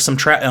cameras, right? Like some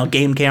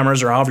game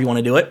cameras or however you want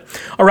to do it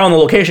around the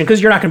location,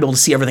 because you're not going to be able to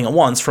see everything at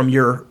once from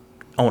your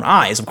own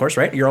eyes, of course,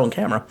 right? Your own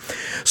camera.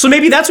 So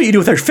maybe that's what you do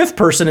with our 5th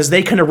person, is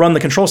they kind of run the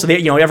control. So they,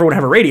 everyone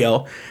have a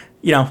radio.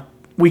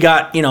 We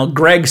got,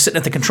 Greg sitting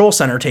at the control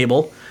center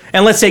table,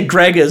 and let's say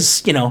Greg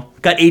is,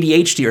 got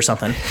ADHD or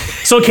something.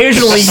 So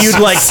occasionally you'd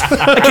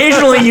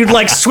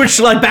switch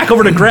back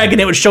over to Greg,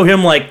 and it would show him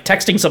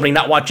texting somebody,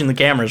 not watching the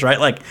cameras,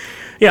 right?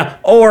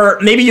 Or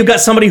maybe you've got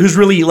somebody who's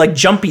really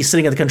jumpy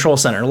sitting at the control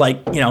center,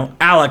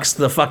 Alex,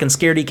 the fucking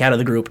scaredy cat of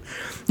the group.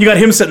 You got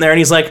him sitting there, and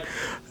he's like,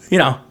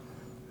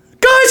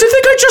 guys, I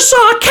think I just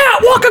saw a cat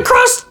walk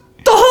across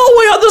the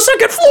hallway on the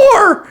 2nd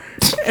floor.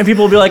 And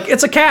people will be like,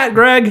 it's a cat,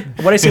 Greg.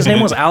 What did I say his name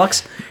was?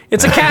 Alex?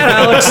 It's a cat,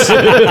 Alex.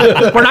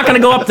 We're not going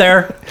to go up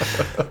there.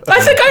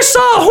 I think I saw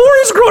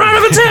horns growing out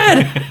of its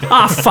head.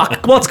 Ah,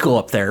 fuck. Let's go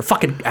up there.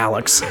 Fucking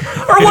Alex.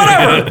 Or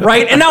whatever,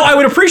 right? And now I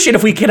would appreciate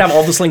if we could have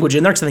all this language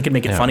in there because I think it'd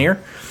make it funnier.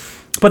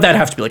 But that'd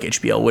have to be like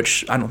HBO,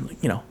 which I don't,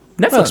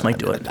 Netflix might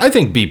do it. I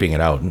think beeping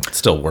it out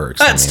still works.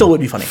 That still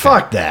would be funny.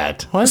 Fuck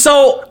that.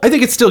 So, I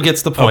think it still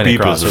gets the point beep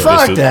across. is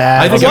Fuck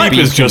that. I think a beep beep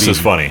is can just be- as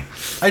funny.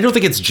 I don't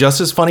think it's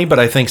just as funny, but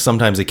I think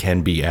sometimes it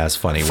can be as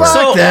funny. Fuck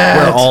So- that.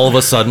 Where all of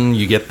a sudden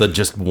you get the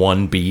just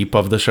one beep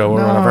of the show or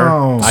No.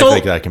 whatever. So- I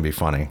think that can be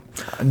funny.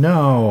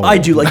 No. I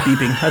do like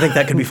beeping. I think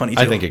that could be funny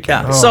too. I think it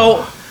can. Yeah.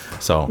 So,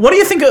 So what do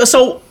you think?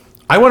 So,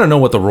 I want to know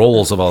what the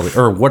roles of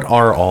what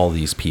are all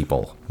these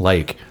people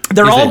like?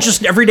 they're Is all it-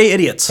 just everyday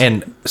idiots.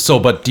 and so,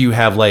 but do you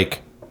have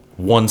like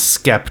one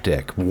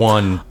skeptic,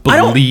 one I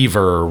don't-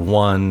 believer,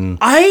 one?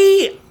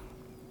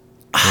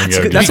 That's a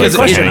you good, have that's a good just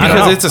question. like- I don't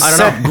know. Because it's a I don't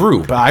set know.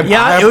 group.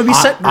 Yeah, it would be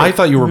set I group.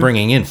 thought you were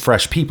bringing in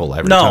fresh people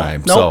every No,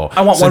 time. no, So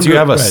I want since one you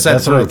have a group. Right, set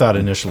that's what I group, thought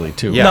initially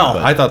too. yeah, No.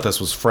 I thought this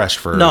was fresh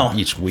for No.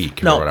 each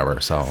week No. or whatever.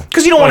 So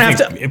Because you don't Well, want I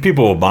to have to. think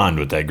people will bond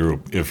with that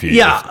group if you.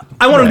 Yeah,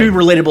 I want them to be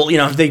relatable.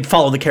 If they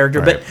follow the character.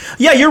 But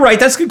yeah, you're right.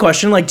 That's a good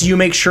question. Like, do you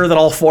make sure that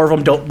all four of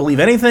them don't believe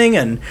anything?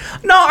 And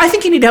no, I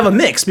think you need to have a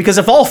mix because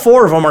if all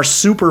four of them are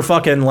super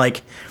fucking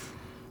like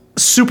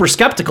super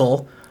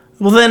skeptical,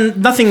 well then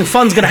nothing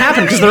fun's gonna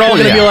happen because they're all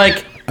gonna be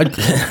like.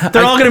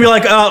 They're all going to be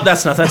like, oh,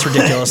 that's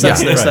ridiculous.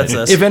 That's this, that's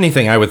this. If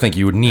anything, I would think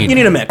you would need You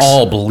need a mix.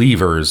 all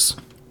believers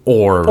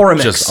or a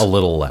mix. just a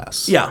little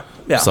less. Yeah.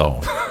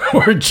 So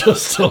Or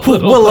just a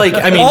little. well, like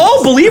I mean,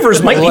 all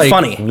believers might like be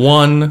funny.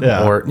 One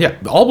Yeah. or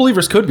all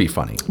believers could be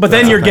funny. But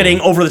then you're getting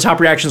over the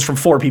top reactions from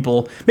four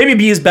people. Maybe it'd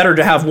be better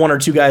to have one or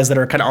two guys that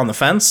are kind of on the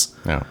fence.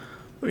 Yeah.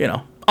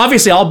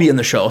 Obviously I'll be in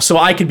the show, so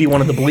I could be one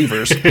of the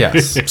believers.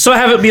 Yes. So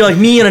have it be like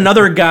me and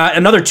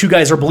another two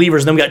guys are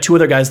believers, and then we got two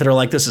other guys that are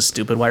like, this is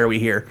stupid, why are we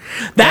here?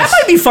 That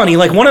might be funny.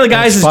 Like one of the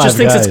guys That's just five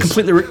thinks it's guys.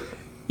 completely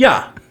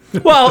yeah.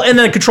 Well, and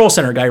then a control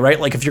center guy, right?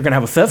 Like if you're gonna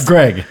have a fifth.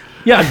 Greg.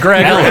 Yeah,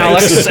 Greg or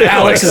Alex.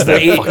 Alex is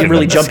the Fucking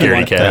really jumpy scaredy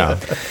one.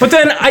 cat. But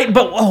then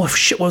oh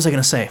shit, what was I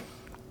gonna say?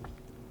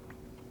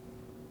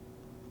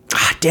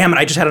 Ah, damn it,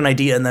 I just had an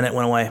idea and then it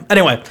went away.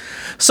 Anyway,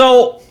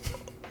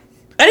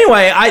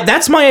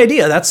 that's my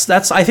idea. That's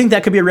I think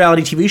that could be a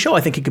reality TV show.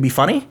 I think it could be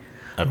funny.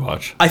 I'd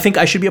watch. I think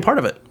I should be a part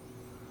of it.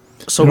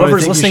 So You know what I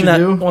whoever's think you listening should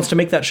that do? wants to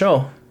make that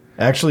show.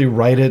 Actually,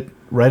 write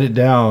it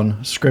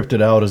down, script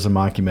it out as a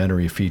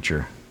mockumentary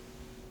feature.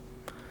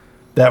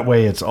 That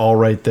way, it's all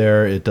right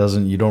there. You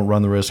don't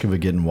run the risk of it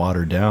getting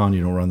watered down.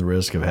 You don't run the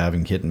risk of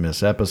having hit and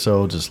miss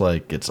episodes. It's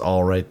like it's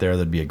all right there.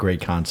 That'd be a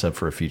great concept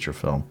for a feature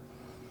film.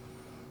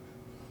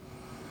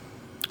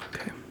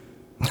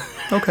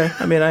 Okay.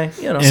 I mean, And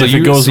So if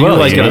you- it goes so you well,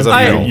 like you, it as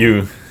a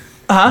you,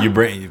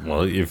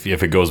 film? you,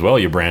 if it goes well,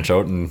 you branch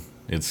out and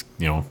it's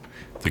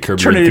the Curb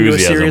Turn Your it into a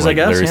Enthusiasm, series, I like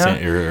guess. Larry Yeah.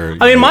 Sand- or-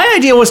 I mean, my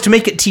idea was to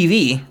make it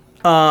TV.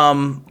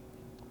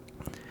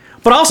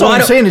 But also, What I I'm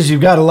don't, saying is, you've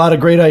got a lot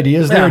of great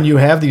ideas there, Yeah. and you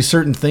have these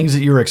certain things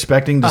that you're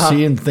expecting to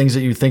see, and things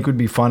that you think would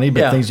be funny, but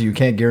Yeah. things that you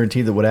can't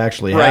guarantee that would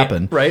actually Right,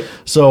 happen. right.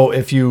 So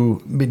if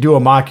you do a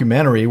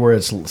mockumentary where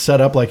it's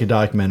set up like a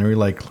documentary,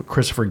 like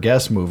Christopher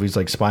Guest movies,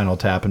 like Spinal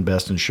Tap and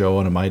Best in Show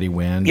and A Mighty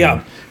Wind, Yeah.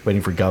 and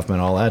Waiting for Guffman,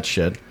 all that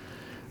shit,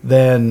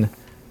 then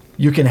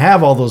you can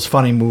have all those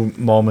funny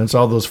moments,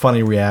 all those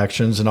funny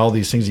reactions, and all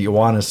these things that you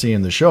want to see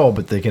in the show,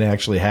 but they can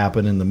actually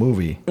happen in the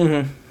movie.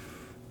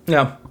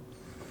 yeah.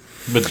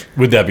 But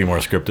would that be more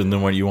scripted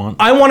than what you want?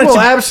 I want it Well, to.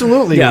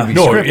 absolutely, Yeah. it would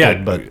be No, scripted, yeah,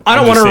 but I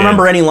don't I'm want just to saying.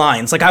 remember any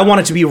lines. Like I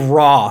want it to be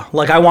raw.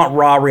 Like I want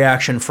raw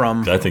reaction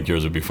from. I think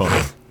yours would be funny.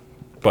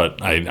 But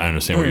I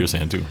understand what you're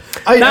saying too.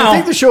 I Now-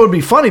 think the show would be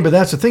funny, but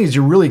that's the thing is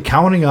you're really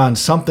counting on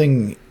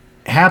something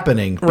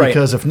happening Right.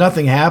 because if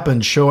nothing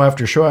happens, show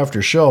after show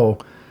after show,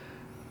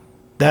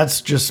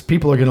 that's just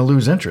people are going to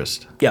lose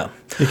interest Yeah.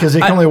 because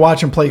they can only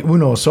watch and play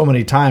Uno so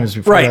many times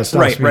before that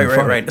stops being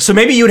funny. Right. So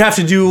maybe you'd have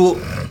to do,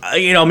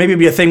 maybe it'd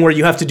be a thing where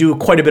you have to do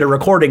quite a bit of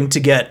recording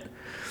to get.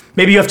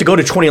 Maybe you have to go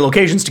to 20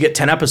 locations to get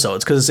 10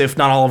 episodes because if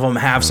not all of them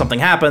have something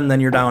happen, then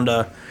you're down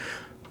to.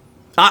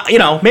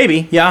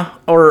 Maybe, yeah,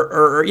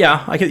 or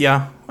yeah, I could,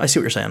 yeah, I see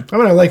what you're saying. I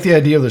mean, I like the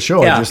idea of the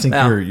show. Yeah, I just think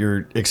yeah.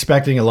 you're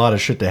expecting a lot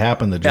of shit to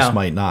happen that just Yeah.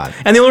 might not.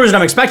 And the only reason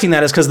I'm expecting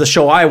that is because the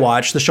shows I've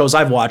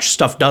watched,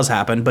 stuff does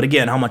happen. But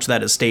again, how much of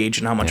that is staged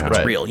and how much of it's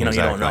right, real, you don't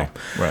know.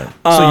 exactly. Right.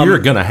 So you're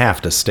gonna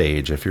have to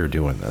stage if you're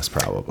doing this,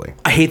 probably.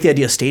 I hate the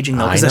idea of staging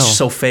though, because I that's know. just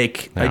so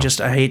fake. Yeah.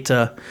 I hate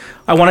to.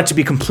 I want it to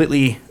be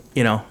completely,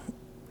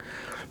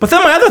 But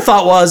then my other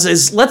thought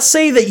was, let's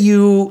say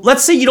you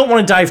don't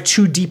want to dive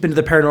too deep into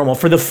the paranormal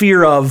for the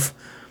fear of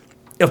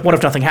what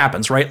if nothing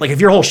happens, right? Like if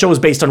your whole show is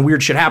based on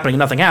weird shit happening and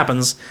nothing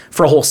happens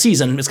for a whole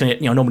season, it's gonna,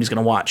 nobody's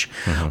gonna watch.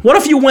 What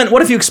if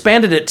you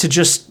expanded it to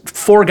just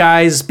four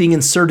guys being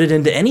inserted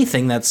into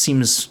anything that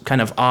seems kind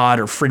of odd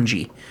or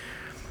fringy?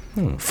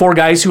 Four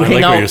guys who I hang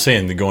like out. what you're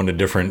saying. They go into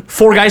different.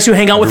 Four guys who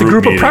hang out with a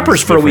Group group of meetings,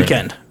 preppers for a different-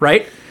 weekend,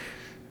 right?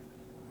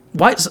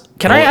 Why?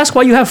 Can I ask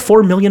why you have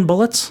 4 million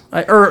bullets?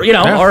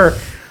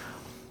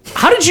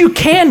 how did you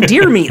can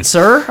deer meat,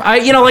 sir?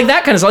 Like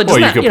that kind of stuff. Well,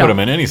 you could put them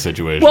in any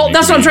situation. Well, You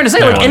that's could what I'm be trying to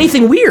say. Like down.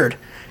 anything weird.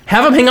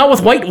 Have them hang out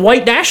with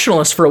white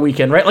nationalists for a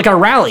weekend, right? Like a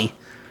rally.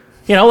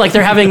 Like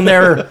they're having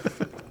their.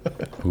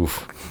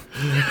 Oof.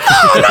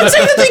 I'm not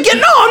saying that they get.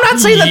 No, I'm not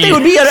saying that they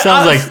would be.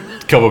 Sounds like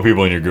a couple of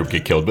people in your group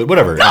get killed, but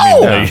whatever. No,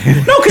 like-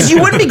 no, because you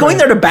wouldn't be going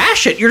there to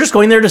bash it. You're just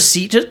going there to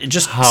see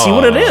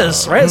what it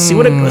is, right? See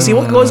what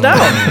goes down.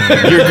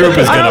 your group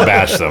is gonna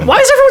bash them. Why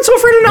is everyone so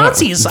afraid of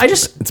Nazis?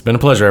 It's been a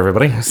pleasure,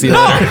 everybody. See you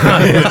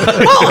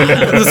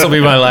later. This will be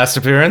my last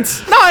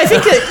appearance. No, I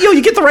think that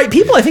you get the right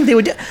people. I think they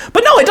would,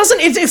 but no, it doesn't.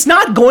 It's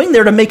not going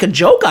there to make a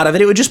joke out of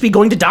it. It would just be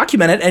going to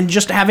document it and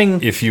just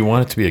having. If you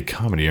want it to be a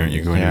comedy, aren't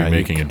you going to Yeah, be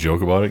making a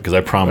joke about it? Because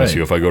I promise Right.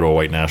 you, if I go to a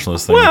white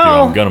nationalist thing with you,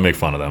 Well- I'm gonna make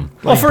fun of them.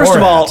 Well, first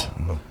of all,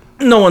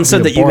 no one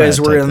said Be a that you guys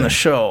Borat were type in the thing.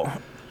 show.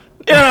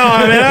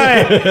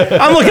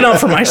 I'm looking out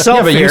for myself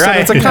Yeah, but here. you said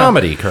it's a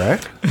comedy,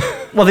 correct?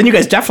 Well, then you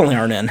guys definitely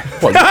aren't in.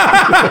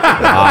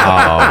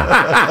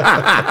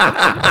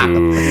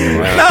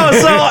 No,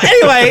 so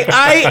anyway,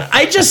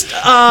 I just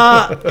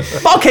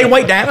okay,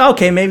 white dad.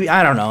 Okay, maybe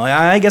I don't know.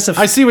 I guess if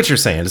I see what you're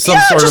saying. It's some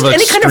yeah, sort just of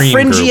any kind of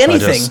extreme fringy group.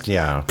 anything.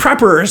 Yeah.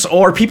 Preppers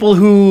or people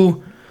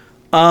who,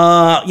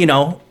 you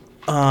know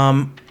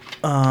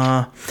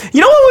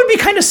what would be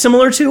kind of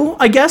similar to,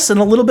 I guess, in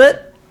a little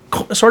bit,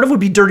 sort of would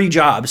be Dirty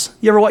Jobs.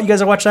 You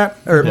guys ever watch that,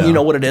 or Yeah. you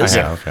know what it is?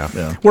 I have,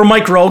 yeah. Where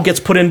Mike Rowe gets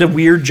put into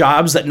weird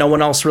jobs that no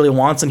one else really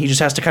wants, and he just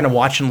has to kind of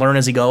watch and learn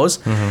as he goes.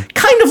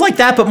 Kind of like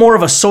that, but more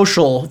of a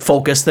social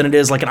focus than it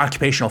is like an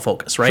occupational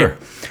focus, right? Sure.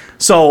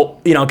 So,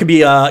 it could be,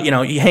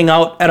 you hang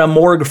out at a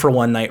morgue for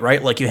one night,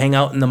 right? Like you hang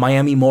out in the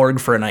Miami morgue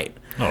for a night.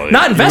 Oh,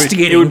 Not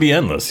investigating. It would be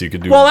endless. You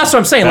could do. Well, that's what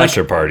I'm saying, like-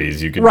 Bachelor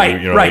parties. You could Right,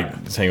 do, right.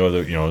 Like, just hang out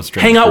with a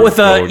strange Hang out group, with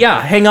go-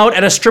 hang out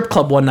at a strip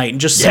club one night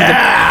and just see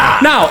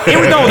Now,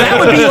 that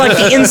would be like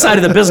the inside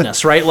of the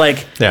business, right?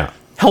 Like, Yeah.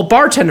 help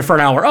bartend for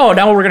an hour. Oh,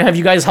 now we're gonna have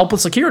you guys help with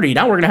security.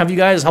 Now we're gonna have you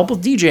guys help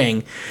with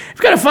DJing. It's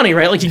kind of funny,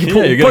 right? Like you can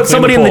Yeah, you gotta put clean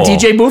somebody the in the pool.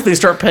 DJ booth, they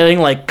start playing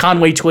like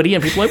Conway Twitty,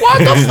 and people are like, what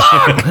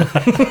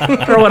the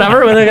fuck, or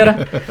whatever. When they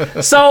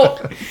gotta. So,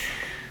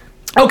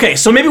 okay,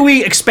 so maybe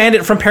we expand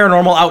it from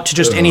paranormal out to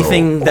just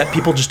anything that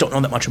people just don't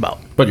know that much about.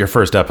 But your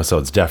first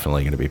episode's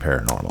definitely going to be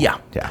paranormal. Yeah.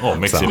 Yeah. Oh,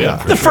 mix it in. yeah.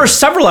 for The sure. first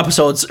several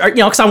episodes, are,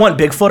 because I want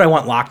Bigfoot, I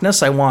want Loch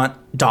Ness, I want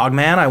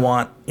Dogman, I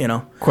want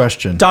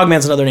Question.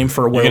 Dogman's another name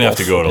for a You're werewolf. gonna have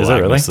to go to Is it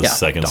Loch really? Ness the Yeah.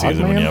 second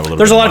season when you have a little.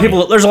 There's a bit lot of money.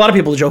 people. There's a lot of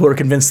people, Joe, who are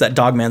convinced that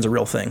Dogman's a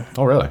real thing.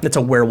 Oh, really? It's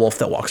a werewolf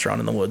that walks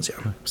around in the woods.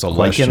 Yeah. So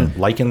Question.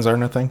 lichens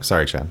aren't a thing?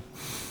 Sorry, Chad.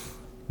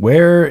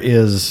 Where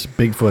is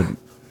Bigfoot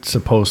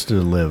supposed to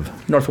live?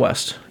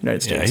 Northwest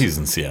United Yeah, States, he's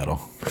in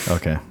Seattle.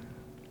 Okay.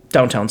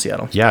 downtown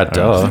Seattle. Yeah,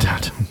 duh.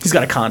 He's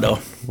got a condo.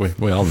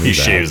 We all knew He that.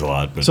 shaves a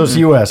lot, but So it's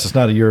U.S. It's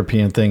not a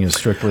European thing. It's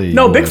strictly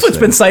No, US Bigfoot's thing.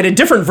 been sighted.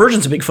 Different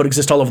versions of Bigfoot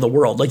exist all over the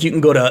world. Like you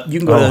can go to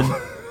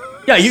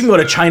yeah, you can go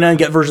to China and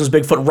get versions of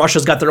Bigfoot.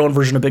 Russia's got their own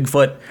version of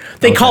Bigfoot.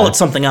 They call it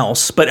something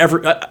else, but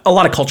a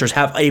lot of cultures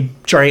have a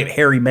giant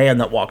hairy man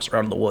that walks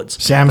around in the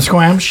woods. Sam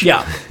Squamch.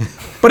 Yeah,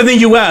 but in the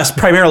U.S.,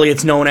 primarily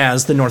it's known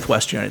as the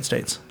Northwest United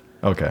States.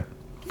 Okay.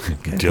 Is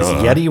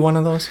Yeti one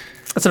of those?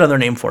 That's another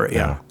name for it. Yeah,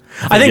 Yeah.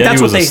 I think Yeti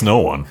that's was what they. a snow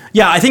one.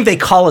 Yeah, I think they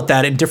call it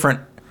that in different.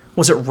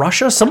 Was it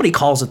Russia? Somebody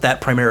calls it that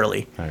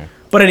primarily. Okay.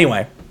 But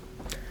anyway,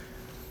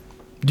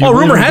 Do you oh,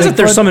 believe rumor in has it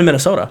there's Bigfoot? some in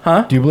Minnesota,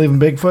 huh? Do you believe in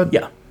Bigfoot?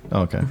 Yeah.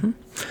 Okay.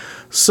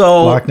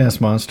 So Loch Ness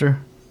monster.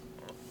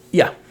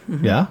 yeah.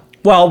 Yeah.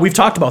 Well, we've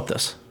talked about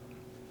this.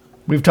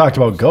 We've talked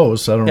about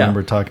ghosts. I don't Yeah.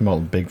 remember talking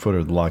about Bigfoot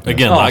or the Loch Ness.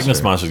 Again, Oh, Loch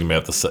Ness monster. Monster's gonna be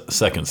at the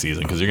second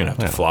season because you're gonna have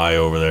to fly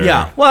over there.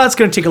 Yeah. Well, that's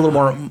going to take a little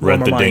more. Rent more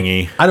the money.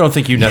 dinghy. I don't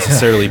think you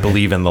necessarily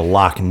believe in the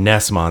Loch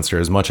Ness monster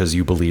as much as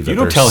you believe that You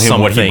don't there's tell him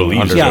something what he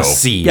believes, under Joe. the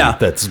sea Yeah.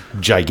 that's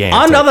gigantic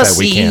Under the that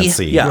we can't sea.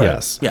 see. Yeah.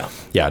 Yes. Yeah.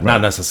 Yeah,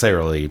 not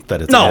necessarily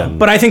that it's No, in-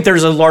 but I think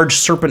there's a large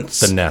serpent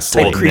The nest,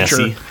 type old creature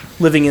Nessie.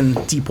 living in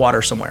deep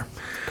water somewhere.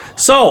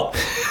 So,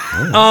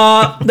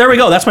 there we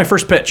go. That's my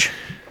first pitch.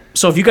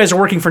 So if you guys are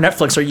working for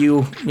Netflix, are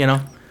you,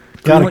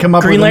 Gotta come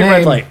up green with a light, red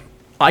name.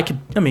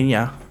 light?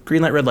 Yeah.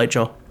 Green light, red light,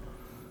 Joe.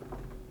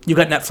 You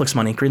got Netflix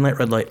money. Green light,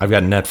 red light. I've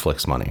got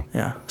Netflix money.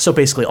 Yeah. So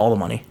basically all the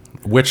money.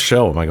 Which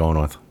show am I going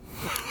with?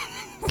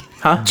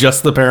 Huh?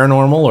 Just the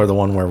paranormal or the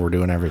one where we're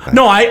doing everything?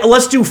 No,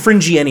 let's do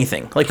fringy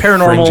anything. Like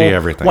paranormal, Fringy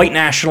everything. white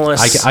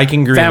nationalists, I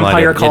can green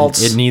vampire light it.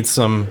 cults. It needs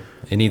some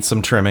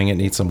trimming. It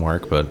needs some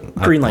work, but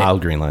Green light. I'll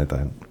green light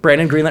that.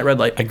 Brandon, green light, red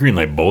light. I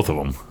greenlight both of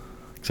them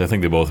because I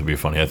think they both would be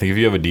funny. I think if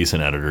you have a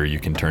decent editor, you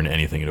can turn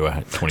anything into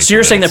a 20. So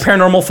you're saying the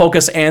paranormal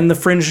focus and the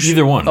fringe?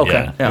 Either one,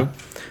 Okay. yeah.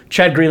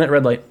 Chad, green light,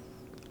 red light.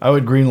 I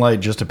would green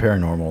light just a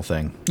paranormal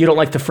thing. You don't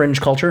like the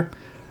fringe culture?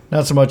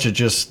 Not so much. It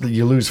just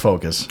you lose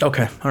focus.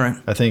 Okay. All right.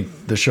 I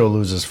think the show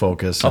loses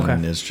focus, and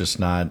Okay. it's just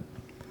not.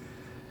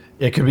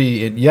 It could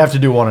be. You have to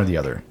do one or the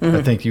other.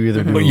 I think you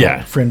either do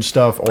yeah. fringe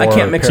stuff or I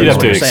can't mix it You'd have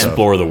what to you're saying.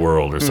 explore the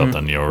world or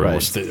something, or,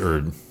 Right.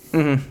 or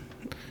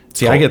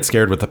See, I get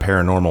scared with the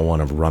paranormal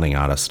one of running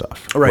out of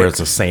stuff, Right. where it's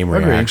the same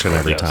Agreed. reaction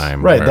every Yes.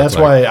 time. Right. where, That's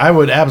like, why I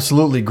would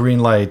absolutely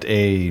greenlight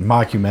a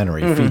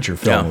mockumentary feature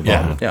film about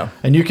Yeah. it. Yeah.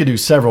 And you could do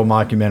several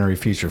mockumentary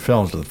feature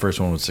films, but the first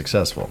one was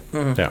successful.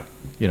 Yeah.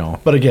 You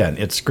know, but again,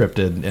 it's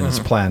scripted and it's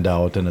planned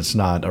out, and it's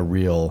not a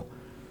real.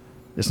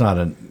 It's not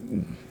a.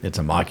 It's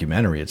a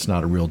mockumentary. It's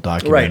not a real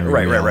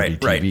documentary reality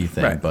TV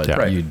thing. But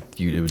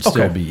it would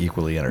still be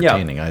equally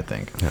entertaining, I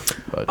think. Yeah.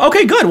 But,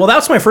 Okay, good. Well,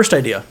 that's my first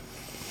idea.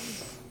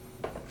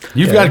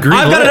 You've got green.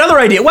 I've got another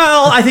idea.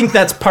 Well, I think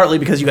that's partly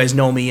because you guys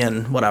know me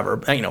and whatever.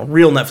 You know,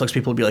 real Netflix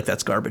people would be like,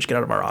 "That's garbage. Get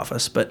out of our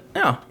office." But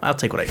no, I'll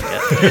take what I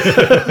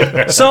can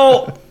get.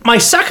 So my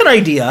second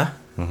idea.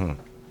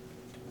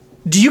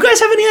 Do you guys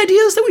have any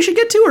ideas that we should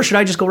get to, or should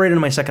I just go right into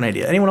my second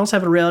idea? Anyone else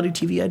have a reality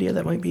TV idea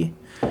that might be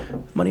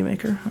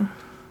moneymaker? Huh?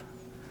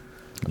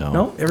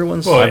 No,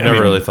 everyone's. Well, I've never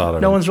really thought of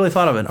it. No one's really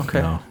thought of it. Okay,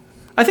 No.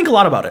 I think a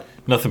lot about it.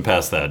 Nothing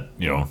past that,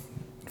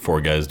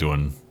 4 guys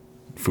doing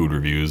food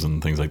reviews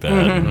and things like that.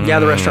 Yeah,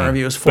 the restaurant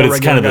reviews. But it's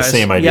kind of the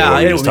same idea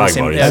what we it just would be the talked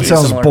same- about. yeah, that it's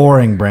sounds similar.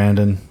 boring,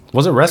 Brandon.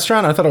 Was it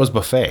restaurant? I thought it was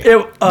buffet.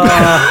 No,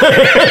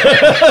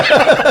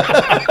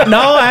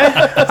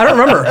 I don't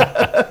remember.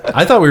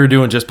 I thought we were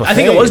doing just buffet. I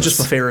think it was just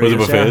buffet reviews.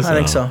 Was it buffets? Yeah, I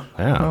think Oh. so.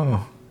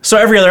 Yeah. So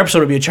every other episode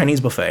would be a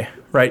Chinese buffet,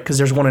 right? Because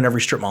there's one in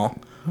every strip mall.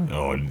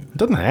 Oh, It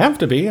doesn't have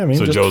to be. I mean,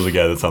 so just, Joe's the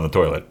guy that's on the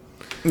toilet.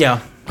 Yeah.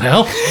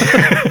 well,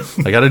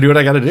 I got to do what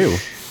I got to do.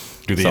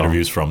 Do the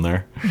interviews from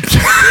there. From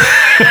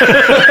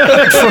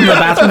the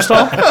bathroom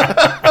stall?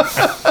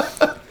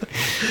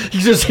 You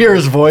just hear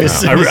his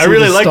voice. I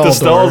really like the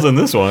stalls in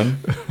this one.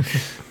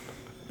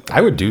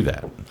 I would do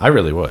that. I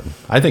really would.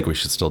 I think we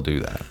should still do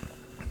that.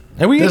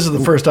 And we. This is the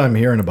first time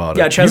hearing about it.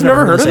 Yeah, Chad's You've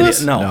never heard of idea.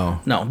 this?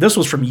 No. This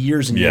was from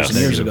years and years Yes. and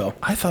years ago.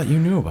 I thought you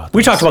knew about. We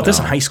this. talked about this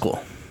No. in high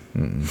school.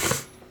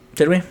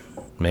 Did we?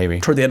 Maybe.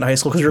 Toward the end of high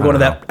school, because we were going to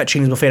don't that at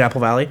Chinese buffet at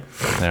Apple Valley.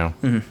 Yeah.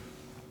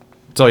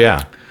 So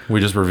yeah, we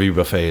just review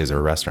buffets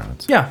or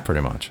restaurants. Yeah. Pretty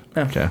much.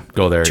 Okay.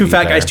 Go there. Two eat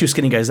fat there. guys, two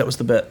skinny guys. That was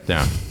the bit.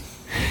 Yeah.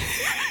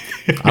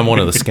 I'm one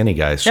of the skinny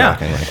guys. Yeah.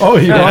 Shockingly. Oh,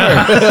 you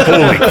are.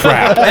 Holy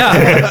crap.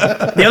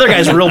 Yeah. The other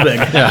guy's real big.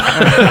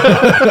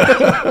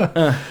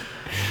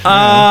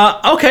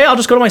 Okay, I'll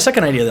just go to my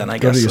second idea then, I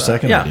guess. to your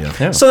second idea.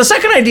 Yeah. So the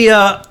second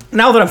idea,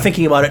 now that I'm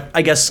thinking about it,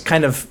 I guess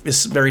kind of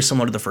is very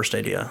similar to the first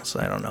idea. So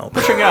I don't know.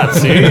 What you got,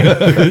 see?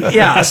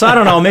 Yeah, so I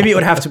don't know. Maybe it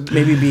would have to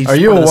be Are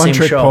you part a of the same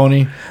one-trick show.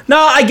 pony? No,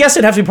 I guess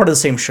it'd have to be part of the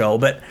same show.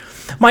 But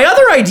my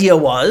other idea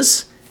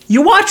was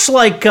you watch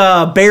like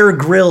Bear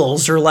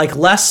Grylls or like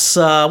Les,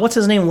 what's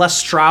his name, Les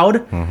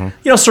Stroud?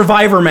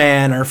 Survivor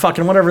Man or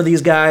fucking whatever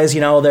these guys,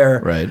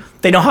 Right.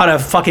 they know how to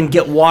fucking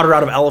get water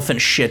out of elephant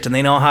shit and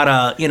they know how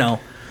to,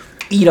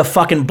 eat a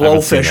fucking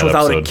blowfish that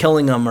without it episode.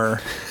 killing them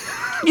or...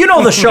 You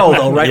know the show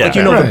though, right? Yeah. Like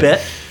you know Right. the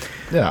bit.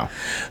 Yeah.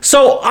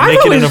 So I've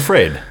Naked always... and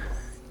afraid.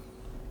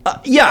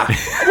 Yeah,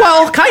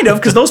 well, kind of,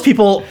 because those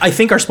people, I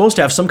think, are supposed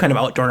to have some kind of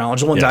outdoor knowledge.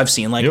 The ones Yeah. I've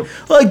seen, like, Yep.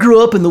 well, I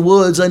grew up in the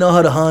woods, I know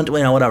how to hunt,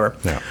 whatever.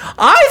 Yeah.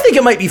 I think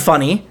it might be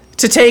funny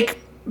to take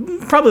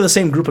probably the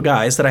same group of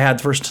guys that I had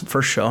first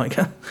show.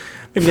 Maybe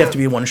they have to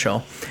be one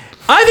show.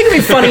 I think it'd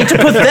be funny to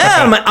put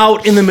them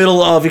out in the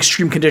middle of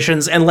extreme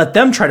conditions and let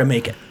them try to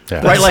make it.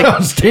 Yeah. Right? Like,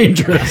 Sounds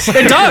dangerous.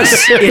 it does.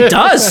 It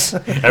does.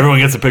 Everyone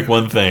gets to pick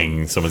one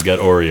thing. Someone's got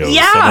Oreos.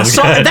 Yeah, Someone's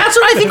so got- that's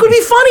what I think would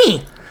be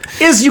funny.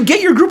 Is you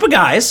get your group of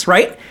guys,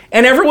 right?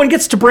 And everyone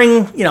gets to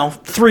bring,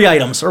 3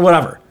 items or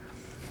whatever.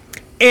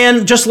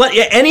 And just let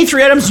any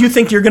 3 items you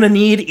think you're going to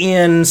need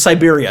in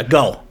Siberia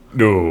go.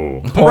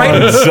 No.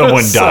 Right?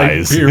 Someone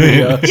dies.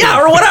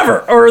 Yeah, or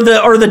whatever, or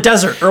the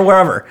desert or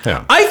wherever.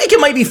 Yeah. I think it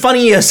might be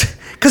funny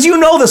because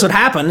this would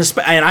happen,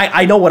 and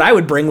I know what I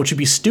would bring, which would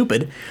be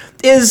stupid,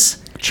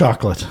 is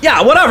Chocolate.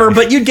 yeah, whatever,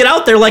 but you'd get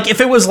out there, like, if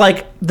it was,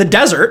 like, the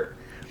desert,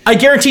 I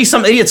guarantee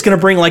some idiot's gonna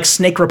bring, like,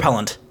 snake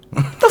repellent.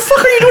 The fuck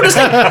are you doing to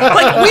snake?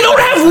 Like, we don't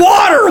have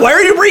water! Why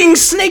are you bringing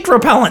snake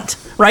repellent?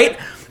 Right?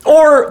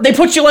 Or they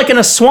put you, like, in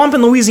a swamp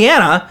in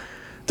Louisiana,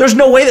 there's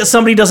no way that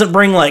somebody doesn't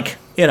bring, like,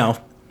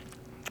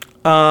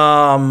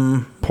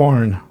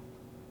 Porn.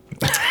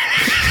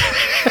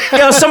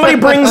 somebody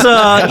brings,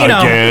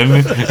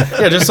 Again.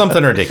 Yeah, just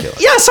something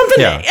ridiculous. yeah, something.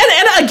 Yeah.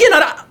 And again,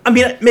 I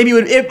mean, maybe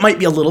it might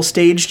be a little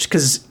staged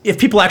because if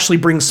people actually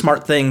bring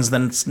smart things,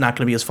 then it's not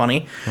going to be as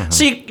funny.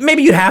 So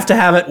maybe you'd have to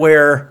have it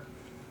where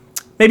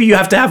maybe you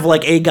have to have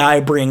like a guy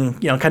bring,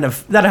 kind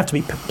of that'd have to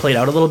be played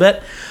out a little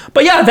bit.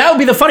 But yeah, that would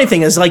be the funny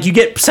thing is like you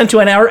get sent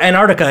to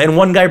Antarctica and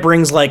one guy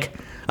brings like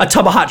a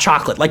tub of hot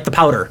chocolate, like the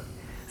powder.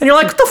 And you're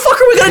like, what the fuck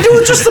are we going to do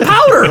with just the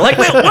powder? Like,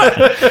 wait, what?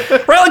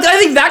 Right? Like, I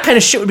think that kind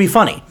of shit would be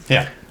funny.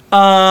 Yeah.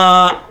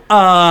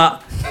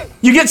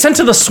 You get sent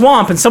to the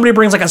swamp and somebody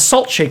brings like a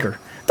salt shaker.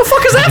 The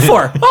fuck is that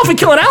for? Well, if we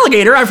kill an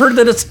alligator, I've heard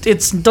that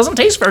it doesn't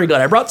taste very good.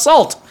 I brought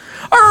salt.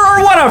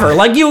 Or whatever.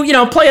 Like you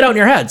play it out in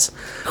your heads.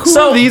 Who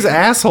are these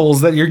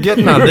assholes that you're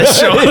getting on this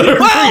show?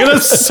 Well,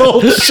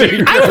 salt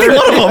shaker. I would be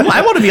one of them.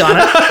 I want to be on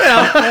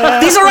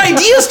it. These are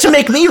ideas to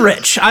make me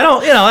rich. I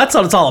don't, that's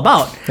what it's all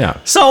about. Yeah.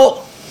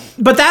 So,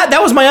 but that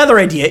was my other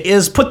idea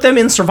is put them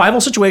in survival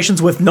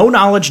situations with no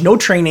knowledge, no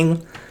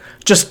training.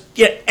 Just,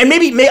 and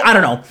maybe I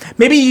don't know.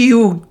 Maybe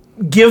you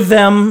give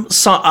them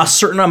a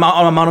certain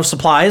amount of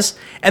supplies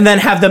and then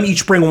have them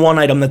each bring one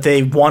item that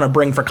they want to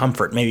bring for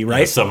comfort, maybe,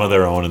 right? Some of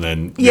their own, and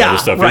then the Yeah, other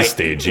stuff right, is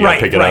staged. You right,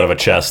 gotta pick it right. out of a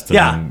chest.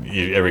 And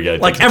Yeah. every guy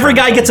Like takes every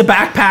turn guy on gets a it.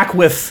 backpack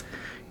with,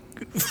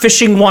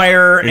 fishing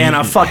wire and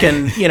a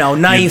fucking,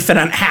 knife and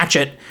a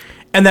hatchet.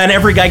 And then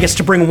every guy gets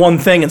to bring one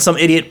thing, and some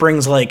idiot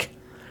brings like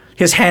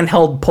his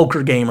handheld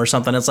poker game or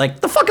something. It's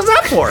like, the fuck is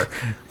that for?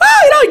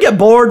 Well, you get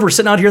bored. We're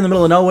sitting out here in the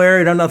middle of nowhere.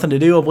 You don't have nothing to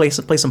do. We'll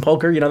play some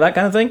poker, that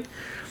kind of thing.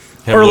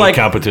 Have a little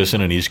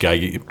competition, and each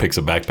guy picks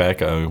a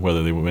backpack,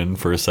 whether they win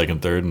first,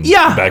 second, third, and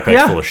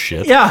backpack's full of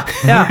shit. Yeah.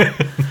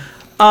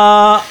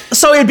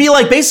 So it'd be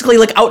like basically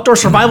like outdoor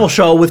survival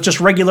show with just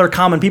regular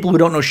common people who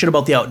don't know shit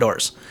about the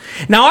outdoors.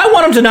 Now I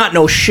want them to not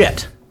know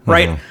shit,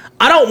 right? Mm-hmm.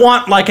 I don't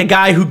want like a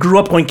guy who grew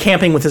up going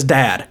camping with his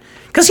dad,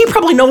 because he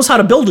probably knows how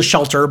to build a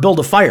shelter or build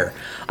a fire.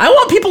 I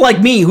want people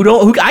like me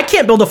who I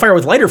can't build a fire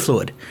with lighter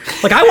fluid.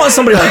 Like I want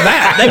somebody like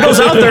that goes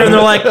out there and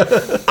they're like,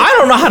 I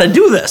don't know how to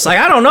do this. Like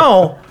I don't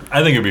know.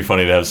 I think it'd be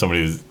funny to have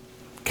somebody who's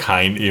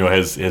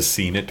has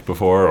seen it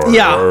before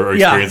or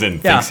experienced it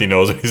and thinks he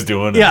knows what he's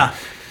doing. Yeah.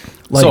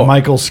 Like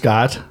Michael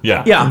Scott.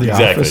 Yeah. Yeah.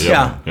 Exactly.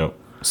 Office. Yep.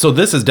 So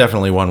this is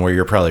definitely one where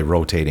you're probably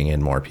rotating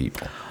in more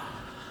people.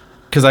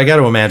 Because I got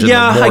to imagine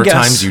Yeah, the I more guess.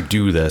 times you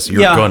do this,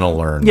 you're Yeah. gonna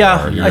learn Yeah,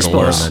 more. You're I gonna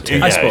learn suppose. the I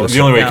tips. suppose. The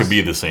only way it Yeah. could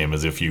be the same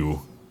is if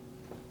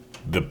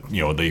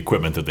the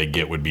equipment that they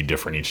get would be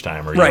different each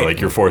time, or Right.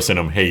 like you're forcing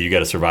them, hey, you got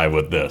to survive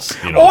with this.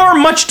 Or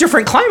much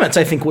different climates,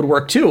 I think, would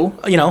work too.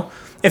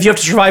 If you have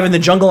to survive in the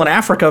jungle in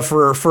Africa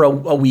for a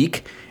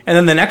week, and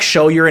then the next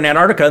show you're in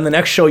Antarctica, and the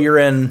next show you're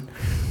in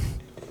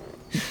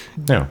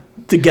Yeah.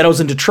 the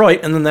ghettos in Detroit,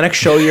 and then the next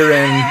show you're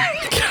in.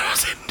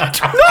 No,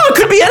 it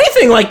could be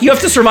anything. Like you have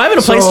to survive in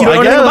a place So you don't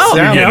I know anything guess, about.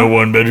 You're yeah. getting a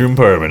 1-bedroom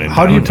apartment.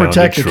 How do you downtown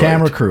protect the Detroit.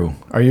 camera crew?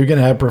 Are you going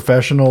to have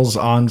professionals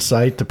on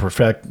site to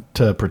protect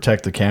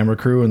the camera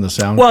crew and the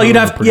sound? Well, crew you'd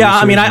and have, the yeah.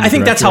 I mean, producers and I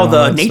think that's director how and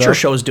all the that nature stuff?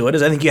 shows do it.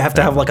 Is I think you have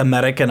to have like a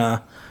medic and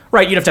a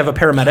right. You'd have to have a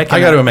paramedic. And I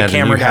got to a imagine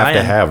camera you have guy to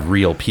and- have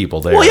real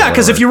people there. Well, yeah,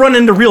 because if you run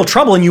into real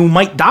trouble and you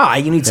might die,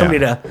 you need somebody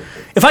Yeah. to.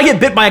 If I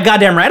get bit by a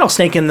goddamn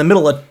rattlesnake in the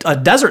middle of a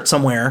desert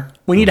somewhere,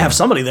 we need to have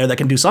somebody there that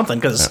can do something.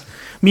 Because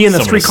me and the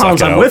Somebody three clowns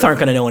suck it I'm out. with aren't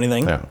going to know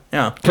anything. Yeah.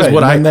 Yeah. Right,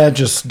 what and that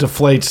just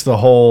deflates the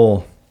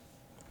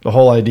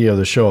whole idea of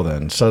the show.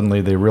 Then suddenly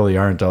they really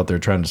aren't out there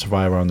trying to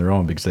survive on their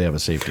own because they have a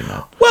safety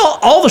net. Well,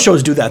 all the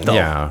shows do that though.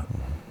 Yeah.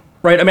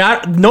 Right. I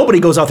mean, nobody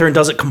goes out there and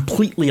does it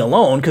completely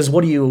alone. Because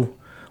what do you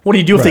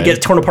do if they Right.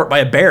 get torn apart by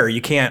a bear?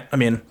 You can't. I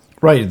mean.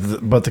 Right,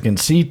 but the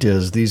conceit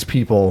is these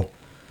people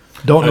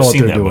don't know I've what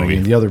seen they're that doing, movie.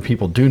 and the other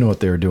people do know what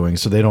they're doing,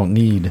 so they don't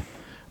need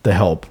the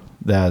help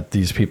that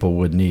these people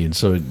would need.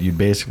 So you'd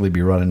basically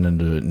be running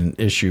into an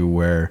issue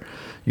where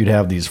you'd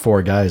have these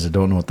 4 guys that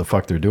don't know what the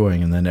fuck they're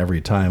doing, and then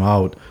every time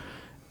out,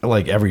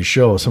 like every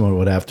show, someone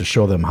would have to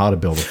show them how to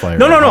build a fire.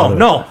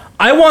 No.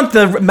 I want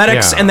the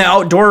medics Yeah. and the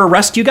outdoor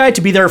rescue guy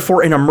to be there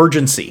for an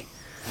emergency.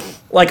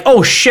 Like,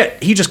 oh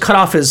shit, he just cut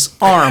off his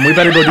arm. We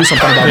better go do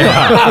something about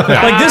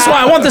that. Like this one,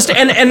 I want this to.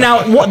 And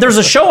now there's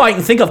a show I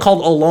can think of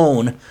called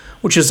Alone,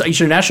 which is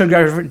either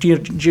National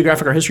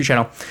Geographic or History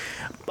Channel.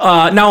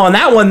 Now on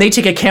that one, they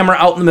take a camera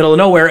out in the middle of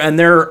nowhere, and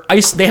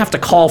they have to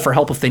call for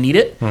help if they need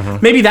it.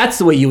 Maybe that's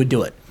the way you would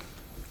do it.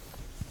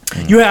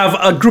 You have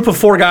a group of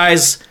 4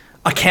 guys,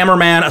 a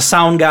cameraman, a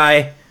sound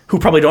guy, who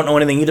probably don't know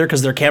anything either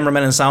because they're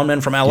cameramen and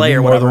soundmen from LA or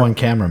More whatever. than one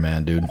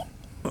cameraman, dude.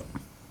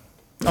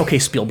 Okay,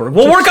 Spielberg.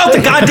 We'll work out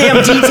the goddamn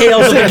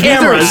details of the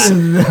cameras.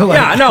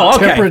 Yeah, no,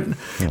 okay.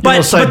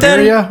 But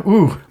Siberia,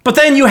 ooh.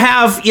 then you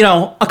have,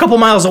 a couple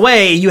miles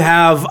away, you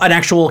have an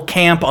actual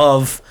camp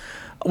of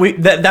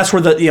that's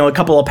where a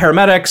couple of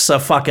paramedics, a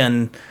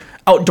fucking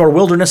outdoor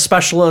wilderness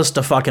specialist,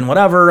 a fucking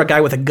whatever, a guy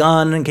with a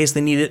gun in case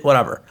they need it,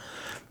 whatever.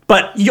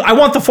 But I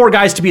want the 4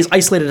 guys to be as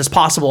isolated as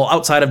possible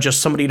outside of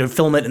just somebody to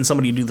film it and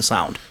somebody to do the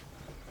sound.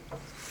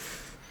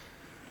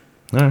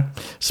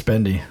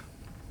 Spendy.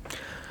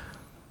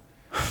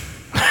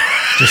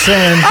 Just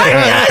saying.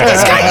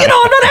 This guy, I'm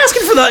not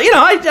asking for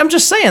the, I'm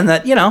just saying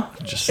that,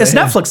 Just it's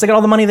saying. Netflix. They got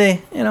all the money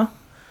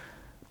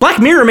Black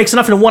Mirror makes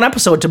enough in one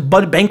episode to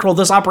bankroll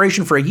this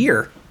operation for a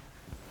year.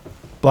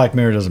 Black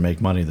Mirror doesn't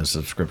make money. The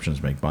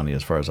subscriptions make money,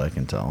 as far as I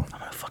can tell. I'm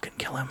gonna fucking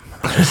kill him.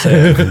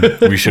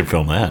 We should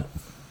film that.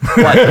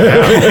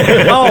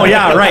 Oh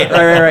yeah,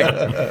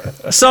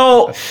 right.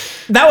 So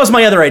that was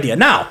my other idea.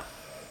 Now,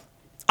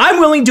 I'm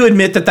willing to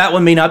admit that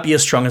one may not be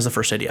as strong as the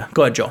first idea.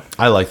 Go ahead, Joe.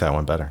 I like that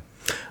one better.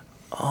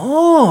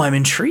 Oh, I'm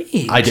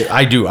intrigued.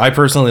 I do. I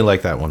personally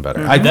like that one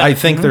better. I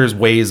think there's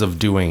ways of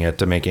doing it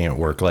to making it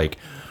work, like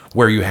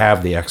where you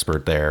have the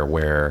expert there,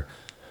 where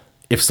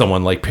if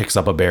someone like picks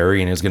up a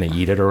berry and is going to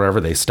eat it or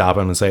whatever, they stop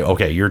him and say,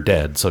 okay, you're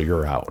dead, so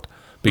you're out.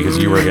 Because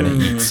you were going to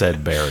eat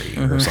said berry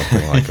or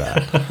something like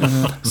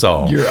that.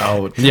 So You're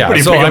out. Yeah. What do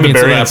you so pick I up mean, the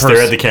so berry that and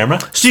stare at the camera?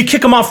 So you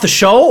kick him off the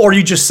show, or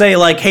you just say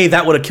like, "Hey,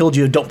 that would have killed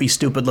you. Don't be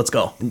stupid. Let's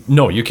go."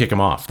 no, you kick them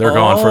off. They're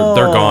gone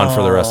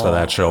for the rest of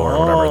that show or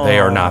whatever. They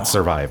are not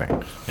surviving.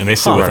 And they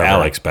sit with Right.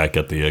 Alex back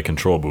at the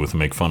control booth and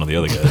make fun of the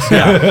other guys.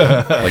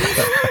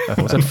 Like,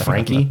 was it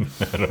Frankie?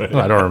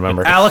 I don't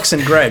remember. Alex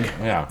and Greg.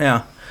 Yeah.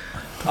 Yeah.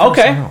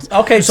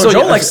 Okay. So So,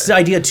 Joe yeah, likes the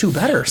idea 2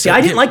 better. See,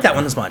 I didn't like that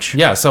one as much.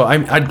 Yeah, so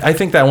I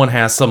think that one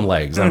has some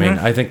legs. I mean,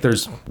 I think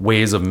there's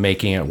ways of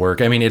making it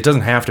work. I mean, it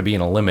doesn't have to be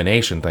an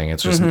elimination thing.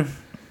 It's just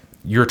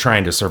you're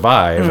trying to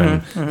survive,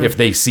 and if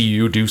they see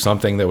you do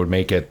something that would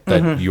make it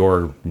that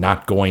you're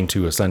not going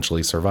to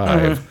essentially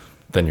survive,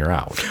 then you're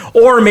out.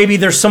 Or maybe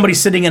there's somebody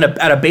sitting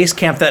at a base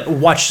camp that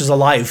watches a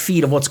live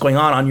feed of what's going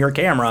on your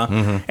camera,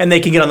 and they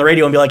can get on the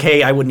radio and be like,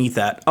 "Hey, I wouldn't eat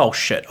that." Oh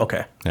shit,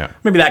 okay. Yeah.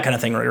 Maybe that kind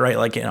of thing, right?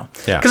 Like, you know.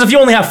 Yeah. Because if you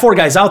only have 4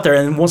 guys out there,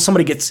 and once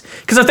somebody gets,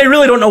 because if they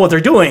really don't know what they're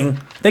doing,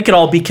 they could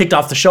all be kicked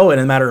off the show in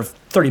a matter of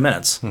 30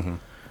 minutes.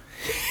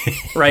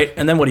 Right?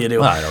 And then what do you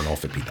do? Well, I don't know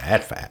if it'd be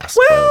that fast.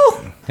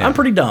 Well, I'm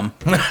pretty dumb.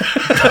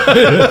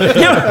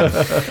 Yeah.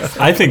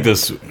 I think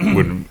this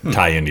would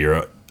tie into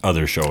your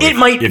other show. It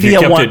might if be you a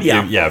kept one- it,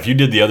 yeah. if you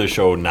did the other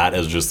show not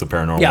as just the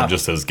paranormal, Yeah.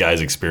 just as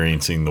guys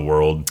experiencing the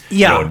world,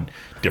 Yeah. you know,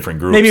 different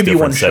groups, Maybe it'd be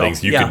different one show,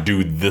 settings, you yeah. could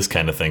do this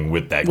kind of thing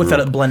with that With group.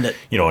 that, blend it.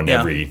 You know, in Yeah.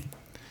 every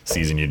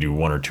season you do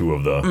 1 or 2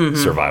 of the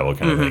survival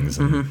kind of things.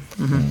 And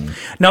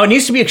Now, it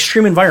needs to be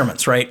extreme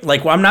environments, right?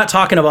 Like, I'm not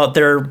talking about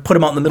put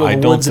them out in the middle I of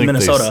the don't woods in think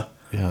Minnesota.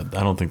 I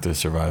don't think they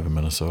survive in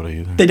Minnesota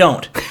either. They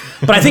don't.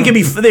 But I think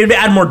they'd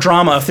add more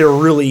drama if they were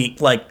really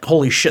like,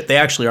 holy shit, they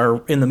actually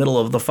are in the middle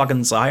of the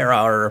fucking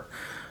Sahara or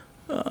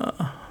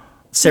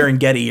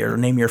Serengeti, or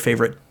name your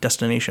favorite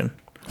destination.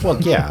 Well,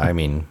 yeah, I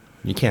mean,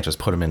 you can't just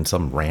put them in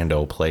some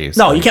rando place.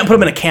 No, you can't put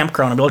them in a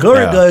campground and be like, all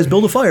right, Yeah. guys,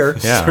 build a fire.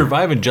 Yeah.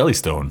 Survive in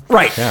Jellystone.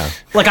 Right. Yeah.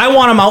 Like, I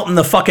want them out in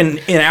the fucking,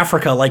 in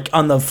Africa, like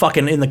on the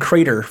fucking, in the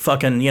crater,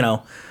 fucking, you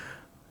know.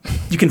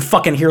 You can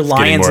fucking hear Getting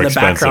lions more in the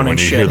expensive background when and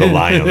you shit. hear the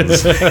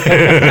lions.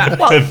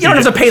 Well, you don't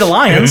have to pay the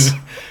lions.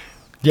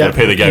 Yeah, Gotta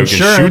pay the guy who can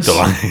shoot insurance. the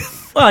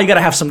lions. Well, you got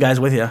to have some guys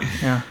with you.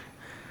 Yeah.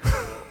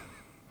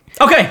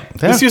 Okay.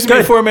 This used to be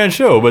a Good. 4-man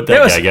show, but that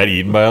It was- guy got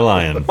eaten by a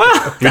lion. Well, We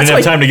that's didn't why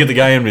have time to get the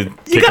guy in to kick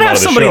you him got to out have of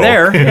the somebody show.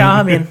 there. Yeah,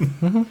 I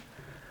mean.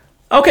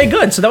 Okay,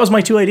 good. So that was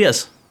my 2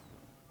 ideas.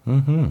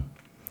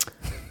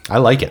 I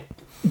like it.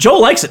 Joe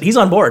likes it. He's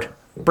on board.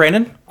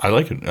 Brandon? I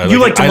like it. You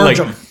like to merge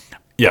them.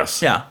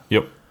 Yes. Yeah.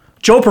 Yep.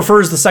 Joe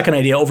prefers the second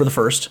idea over the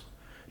first.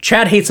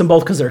 Chad hates them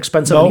both because they're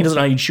expensive and Nope. he doesn't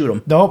know how you'd shoot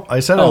them. Nope, I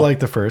said I Oh. like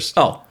the first.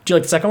 Oh, do you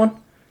like the second one?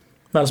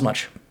 Not as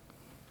much.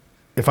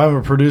 If I'm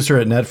a producer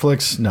at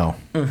Netflix, no.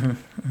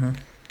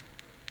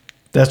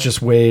 That's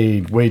just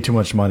way too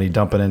much money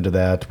dumping into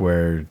that.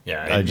 Where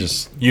Yeah. I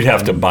just You'd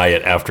have to buy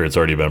it after it's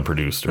already been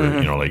produced, or Mm-hmm.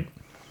 you know, like,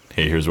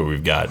 hey, here's what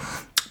we've got.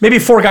 Maybe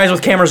 4 guys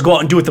with cameras go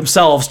out and do it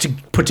themselves to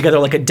put together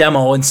like a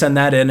demo and send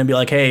that in and be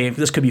like, hey,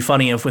 this could be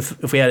funny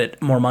if we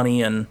had more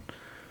money and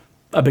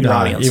a bigger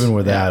audience. even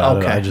with that,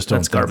 Yeah, I just don't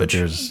That's think garbage. that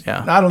there's.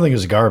 Yeah. I don't think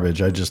it's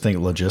garbage. I just think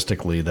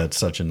logistically that's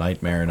such a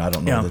nightmare, and I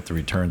don't know Yeah. that the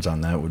returns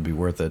on that would be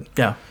worth it.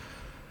 Yeah.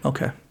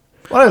 Okay.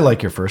 Well, I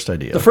like your first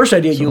idea. The first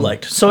idea you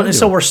liked. So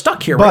we're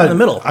stuck here right but in the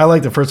middle. I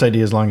like the first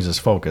idea as long as it's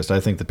focused. I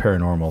think the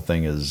paranormal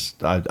thing is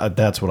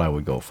that's what I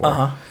would go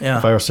for. Yeah.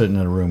 If I were sitting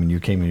in a room and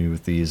you came in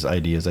with these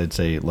ideas, I'd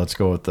say let's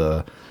go with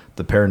the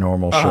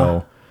paranormal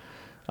show.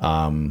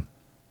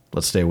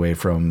 Let's stay away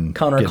from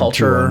getting too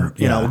Counterculture,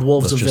 you know,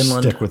 Wolves let's of just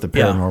Vinland. Stick with the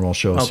Yeah. paranormal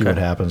show. See Okay. what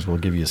happens. We'll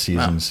give you a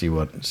season. See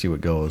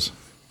what goes.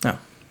 Yeah.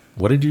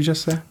 What did you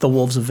just say? The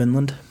Wolves of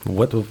Vinland.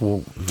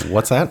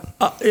 What's that?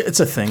 It's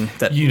a thing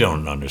that You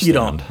don't understand. You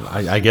don't.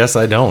 I guess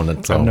I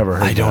don't. So. I've never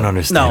heard. I don't that.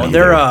 understand. No,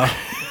 either.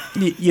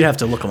 they're you'd have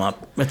to look them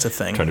up. It's a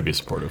thing. Trying to be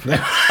supportive.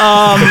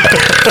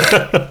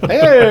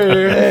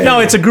 No,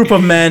 it's a group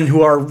of men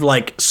who are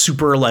like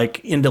super like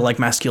into like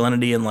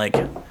masculinity and like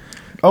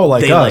Oh,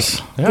 like they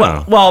us.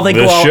 like well they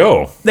This go out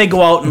show. they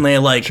go out and they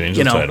like Change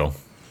you the know title.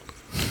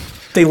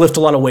 they lift a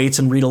lot of weights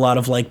and read a lot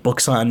of like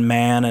books on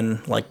man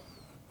and like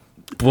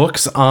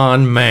Books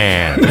on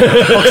man.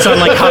 books on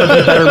like how to be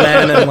a better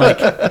man and like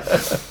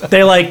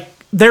they like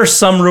there's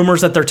some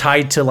rumors that they're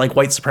tied to like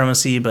white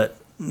supremacy, but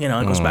you know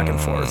it goes back and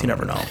forth. You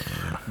never know.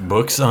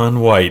 Books on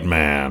White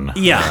Man.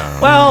 Yeah.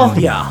 Well,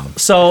 yeah.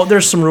 So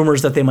there's some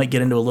rumors that they might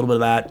get into a little bit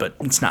of that, but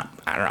it's not.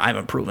 I don't know. I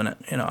haven't proven it.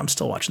 You know, I'm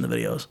still watching the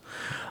videos.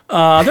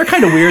 They're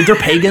kind of weird. They're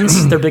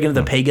pagans. They're big into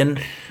the pagan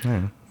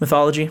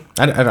mythology.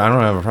 I don't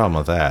have a problem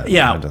with that.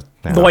 Yeah. I just-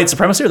 The white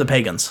supremacy or the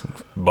pagans?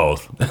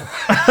 Both. the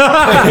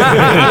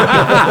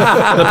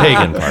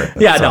pagan part.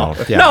 Yeah. So, No.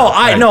 yeah.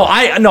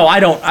 No. I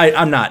don't.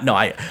 I'm not. No.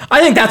 I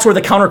think that's where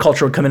the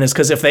counterculture would come in, is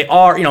because if they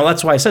are, you know,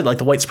 that's why I said like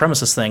the white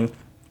supremacist thing.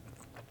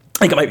 I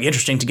think it might be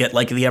interesting to get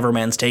like the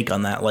Everman's take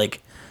on that. Like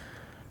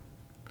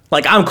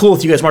I'm cool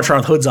with you guys marching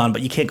around with hoods on,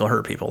 but you can't go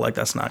hurt people. Like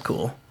that's not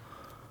cool.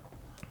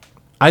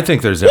 I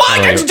think there's What?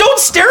 definitely. Don't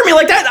stare at me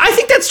like that. I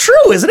think that's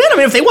true, isn't it? I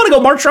mean, if they want to go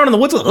march around in the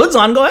woods with hoods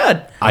on, go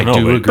ahead. I No,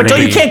 do but- agree.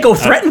 But you can't go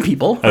threaten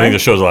people. I think the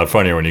show's a lot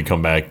funnier when you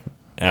come back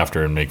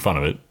after and make fun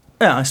of it.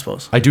 Yeah, I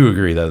suppose. I do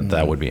agree that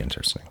that would be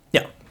interesting.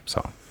 Yeah.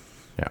 So,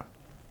 yeah,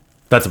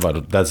 that's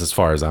as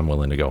far as I'm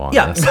willing to go on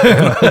Yeah. this.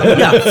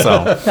 Yeah.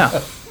 So,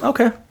 Yeah.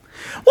 Okay.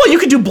 Well, you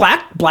could do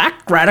black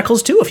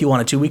radicals too if you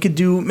wanted to. We could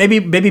do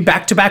maybe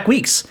back-to-back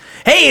weeks.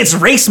 Hey, it's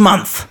race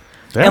month.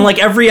 Yeah. And like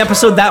every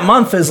episode that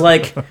month is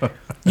like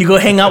you go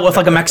hang out with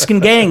like a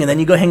Mexican gang, and then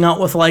you go hang out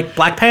with like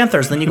Black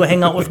Panthers, then you go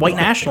hang out with white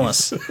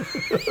nationalists.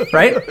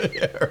 Right?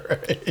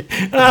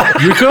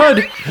 you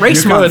could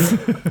Race month.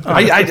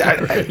 I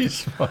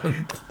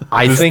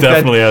This think that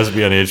definitely has to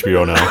be on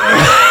HBO now.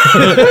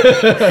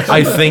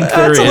 I think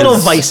there That's is a little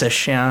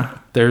vice-ish, yeah.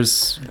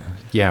 There's,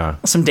 yeah.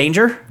 Some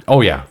danger.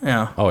 Oh yeah.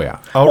 Yeah. Oh yeah.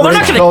 they're Outrage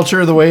not gonna-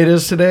 culture the way it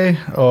is today.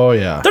 Oh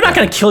yeah. They're not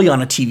going to kill you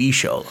on a TV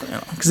show,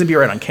 because they'd be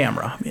right on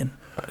camera. I mean,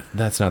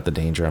 That's not the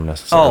danger I'm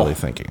necessarily Oh.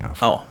 thinking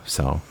of. Oh.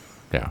 So,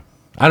 yeah.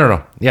 I don't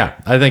know. Yeah.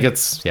 I think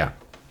it's, yeah.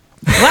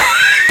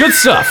 Good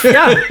stuff.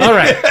 yeah, All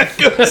right.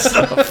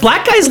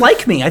 black guys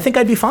like me. I think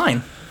I'd be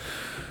fine.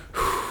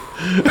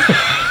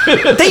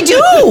 They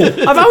do.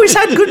 I've always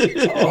had good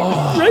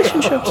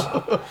relationships.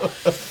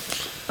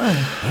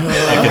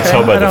 I can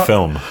tell by the don't-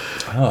 film.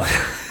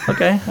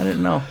 Okay, I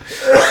didn't know.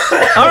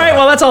 All right,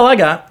 well, that's all I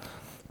got.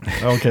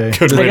 Okay.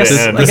 Good way guess-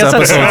 to end. I This guess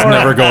that's episode's all right.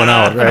 never going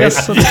out, I right?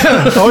 guess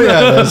Oh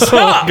yeah. That's,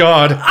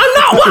 God. I'm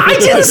not. Well,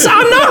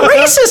 I'm not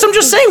racist. I'm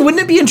just saying,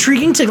 wouldn't it be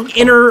intriguing to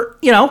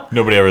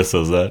Nobody ever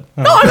says that.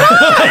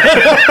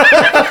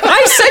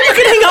 I said you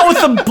can hang out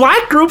with the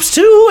black groups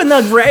too, and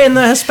the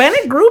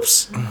Hispanic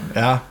groups.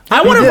 yeah.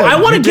 I want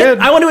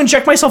to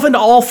inject myself into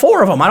all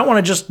four of them. I don't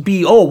want to just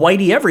be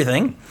whitey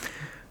everything.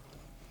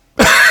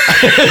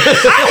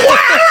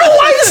 I don't know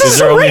why this is Is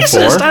there so only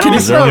racist. four? I don't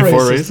Is there only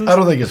four racist. races? I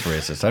don't think it's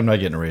racist. I'm not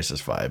getting a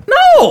racist vibe.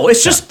 know.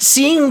 It's just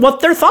seeing what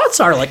their thoughts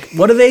are. Like,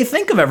 what do they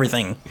think of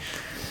everything?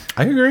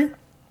 I agree.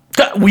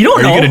 We don't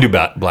Are know. you going to do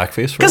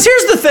blackface for Because it?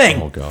 here's the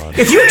thing. Oh, God.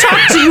 If you talk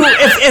to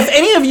if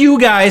any of you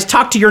guys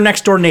talk to your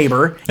next door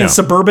neighbor in Yeah.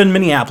 suburban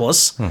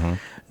Minneapolis, you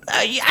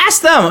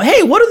ask them,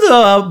 hey, what do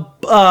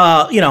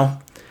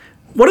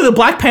the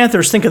Black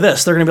Panthers think of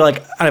this? They're going to be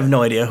like, I have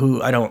no idea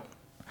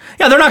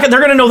Yeah, they're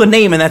going to know the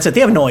name and that's it. They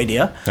have no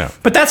idea. Yeah.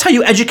 But that's how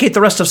you educate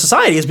the rest of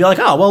society is be like,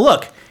 oh, well,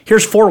 look,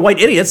 here's 4 white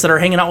idiots that are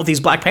hanging out with these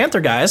Black Panther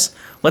guys.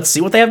 Let's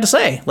see what they have to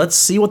say. Let's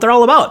see what they're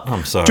all about.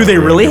 I'm sorry. Do they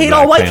we're really in a hate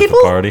all Black white Panther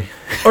people? Party.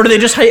 Or do they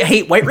just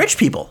hate white rich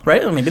people,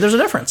 right? Maybe there's a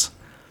difference.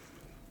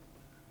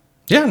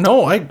 Yeah,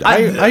 no, I agree.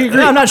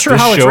 I'm not sure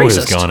This how it's show racist.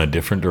 has gone a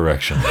different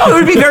direction. Oh, it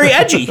would be very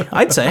edgy,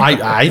 I'd say.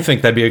 I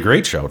think that'd be a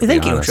great show. To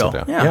Thank be you, honest Joe.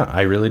 with you. Yeah.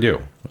 I really do.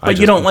 But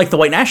you don't like the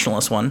white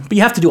nationalist one. But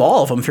you have to do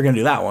all of them if you're going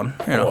to do that one.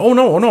 You know. Oh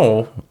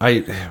no.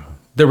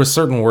 There was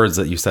certain words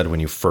that you said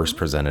when you first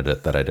presented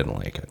it that I didn't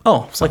like it.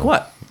 Oh, like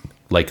what?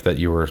 Like that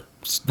you were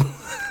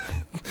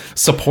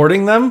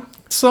supporting them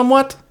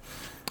somewhat.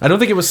 I don't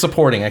think it was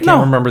supporting. I can't No.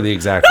 remember the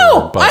exact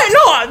No, word. But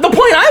the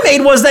point I made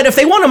was that if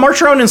they want to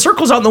march around in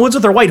circles out in the woods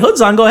with their white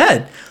hoods on, go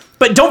ahead.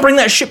 But don't bring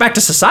that shit back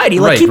to society.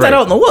 Like, Right, keep that right.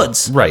 out in the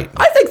woods. Right.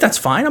 I think that's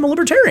fine. I'm a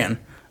libertarian.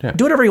 Yeah.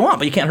 Do whatever you want,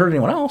 but you can't hurt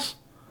anyone else.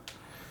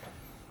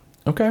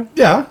 okay.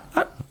 Yeah.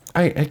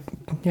 I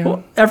yeah.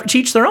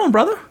 Teach their own,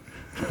 brother.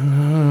 Boy, you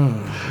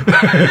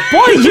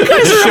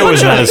guys This are a show bunch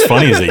is of... not as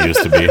funny as it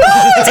used to be.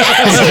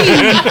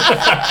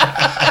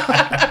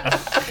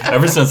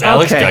 Ever since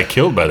Alex Okay. got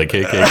killed by the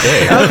KKK.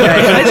 Okay,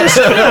 I just,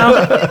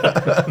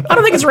 I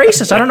don't think it's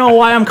racist. I don't know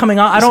why I'm coming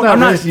on. I'm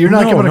not. You're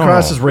not no, coming no.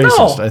 across as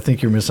racist. No. I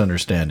think you're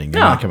misunderstanding.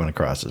 You're No. not coming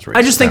across as racist.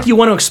 I just think you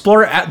want to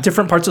explore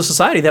different parts of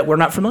society that we're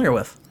not familiar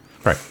with.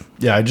 Right.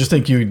 Yeah, I just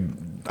think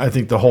I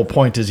think the whole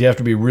point is you have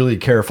to be really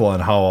careful on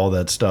how all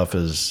that stuff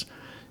is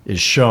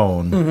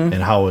shown Mm-hmm.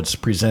 and how it's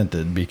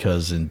presented,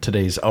 because in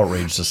today's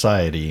outraged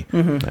society,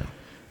 Mm-hmm.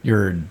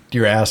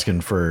 you're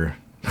asking for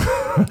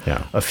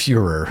Yeah. a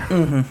furor.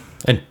 Mm-hmm.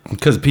 And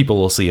because people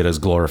will see it as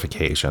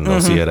glorification, they'll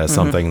see it as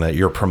something that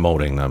you're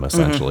promoting them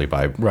essentially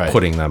by Right.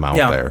 putting them out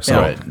Yeah, there. So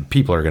yeah. Right.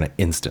 people are going to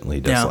instantly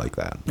dislike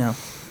that. Yeah.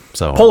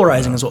 So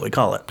Polarizing is what we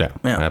call it. Yeah,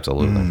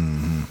 absolutely.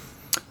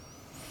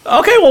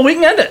 Okay, well, we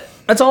can end it.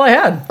 That's all I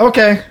had.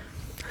 Okay.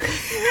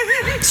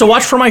 So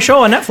watch for my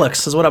show on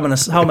Netflix is what how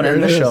I'm gonna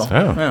end this There it show. is.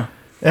 Oh. Yeah.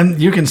 And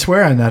you can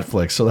swear on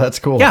Netflix, so that's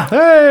cool. Yeah.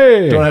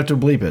 Hey, Don't have to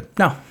bleep it.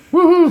 No.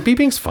 woohoo!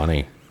 Beeping's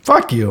funny.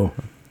 Fuck you.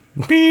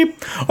 Beep.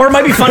 Or it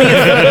might be funny.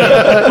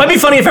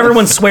 If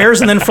everyone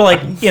swears and then for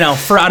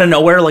out of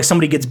nowhere, like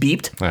somebody gets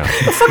beeped. Yeah.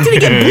 The fuck did he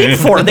get beeped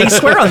for? They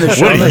swear on this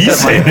show. What did he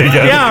say?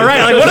 Yeah,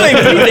 right. Like what are they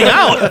beeping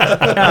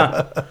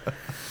out?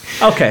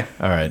 Yeah. Okay.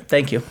 All right.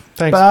 Thank you.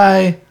 Thanks.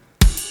 Bye.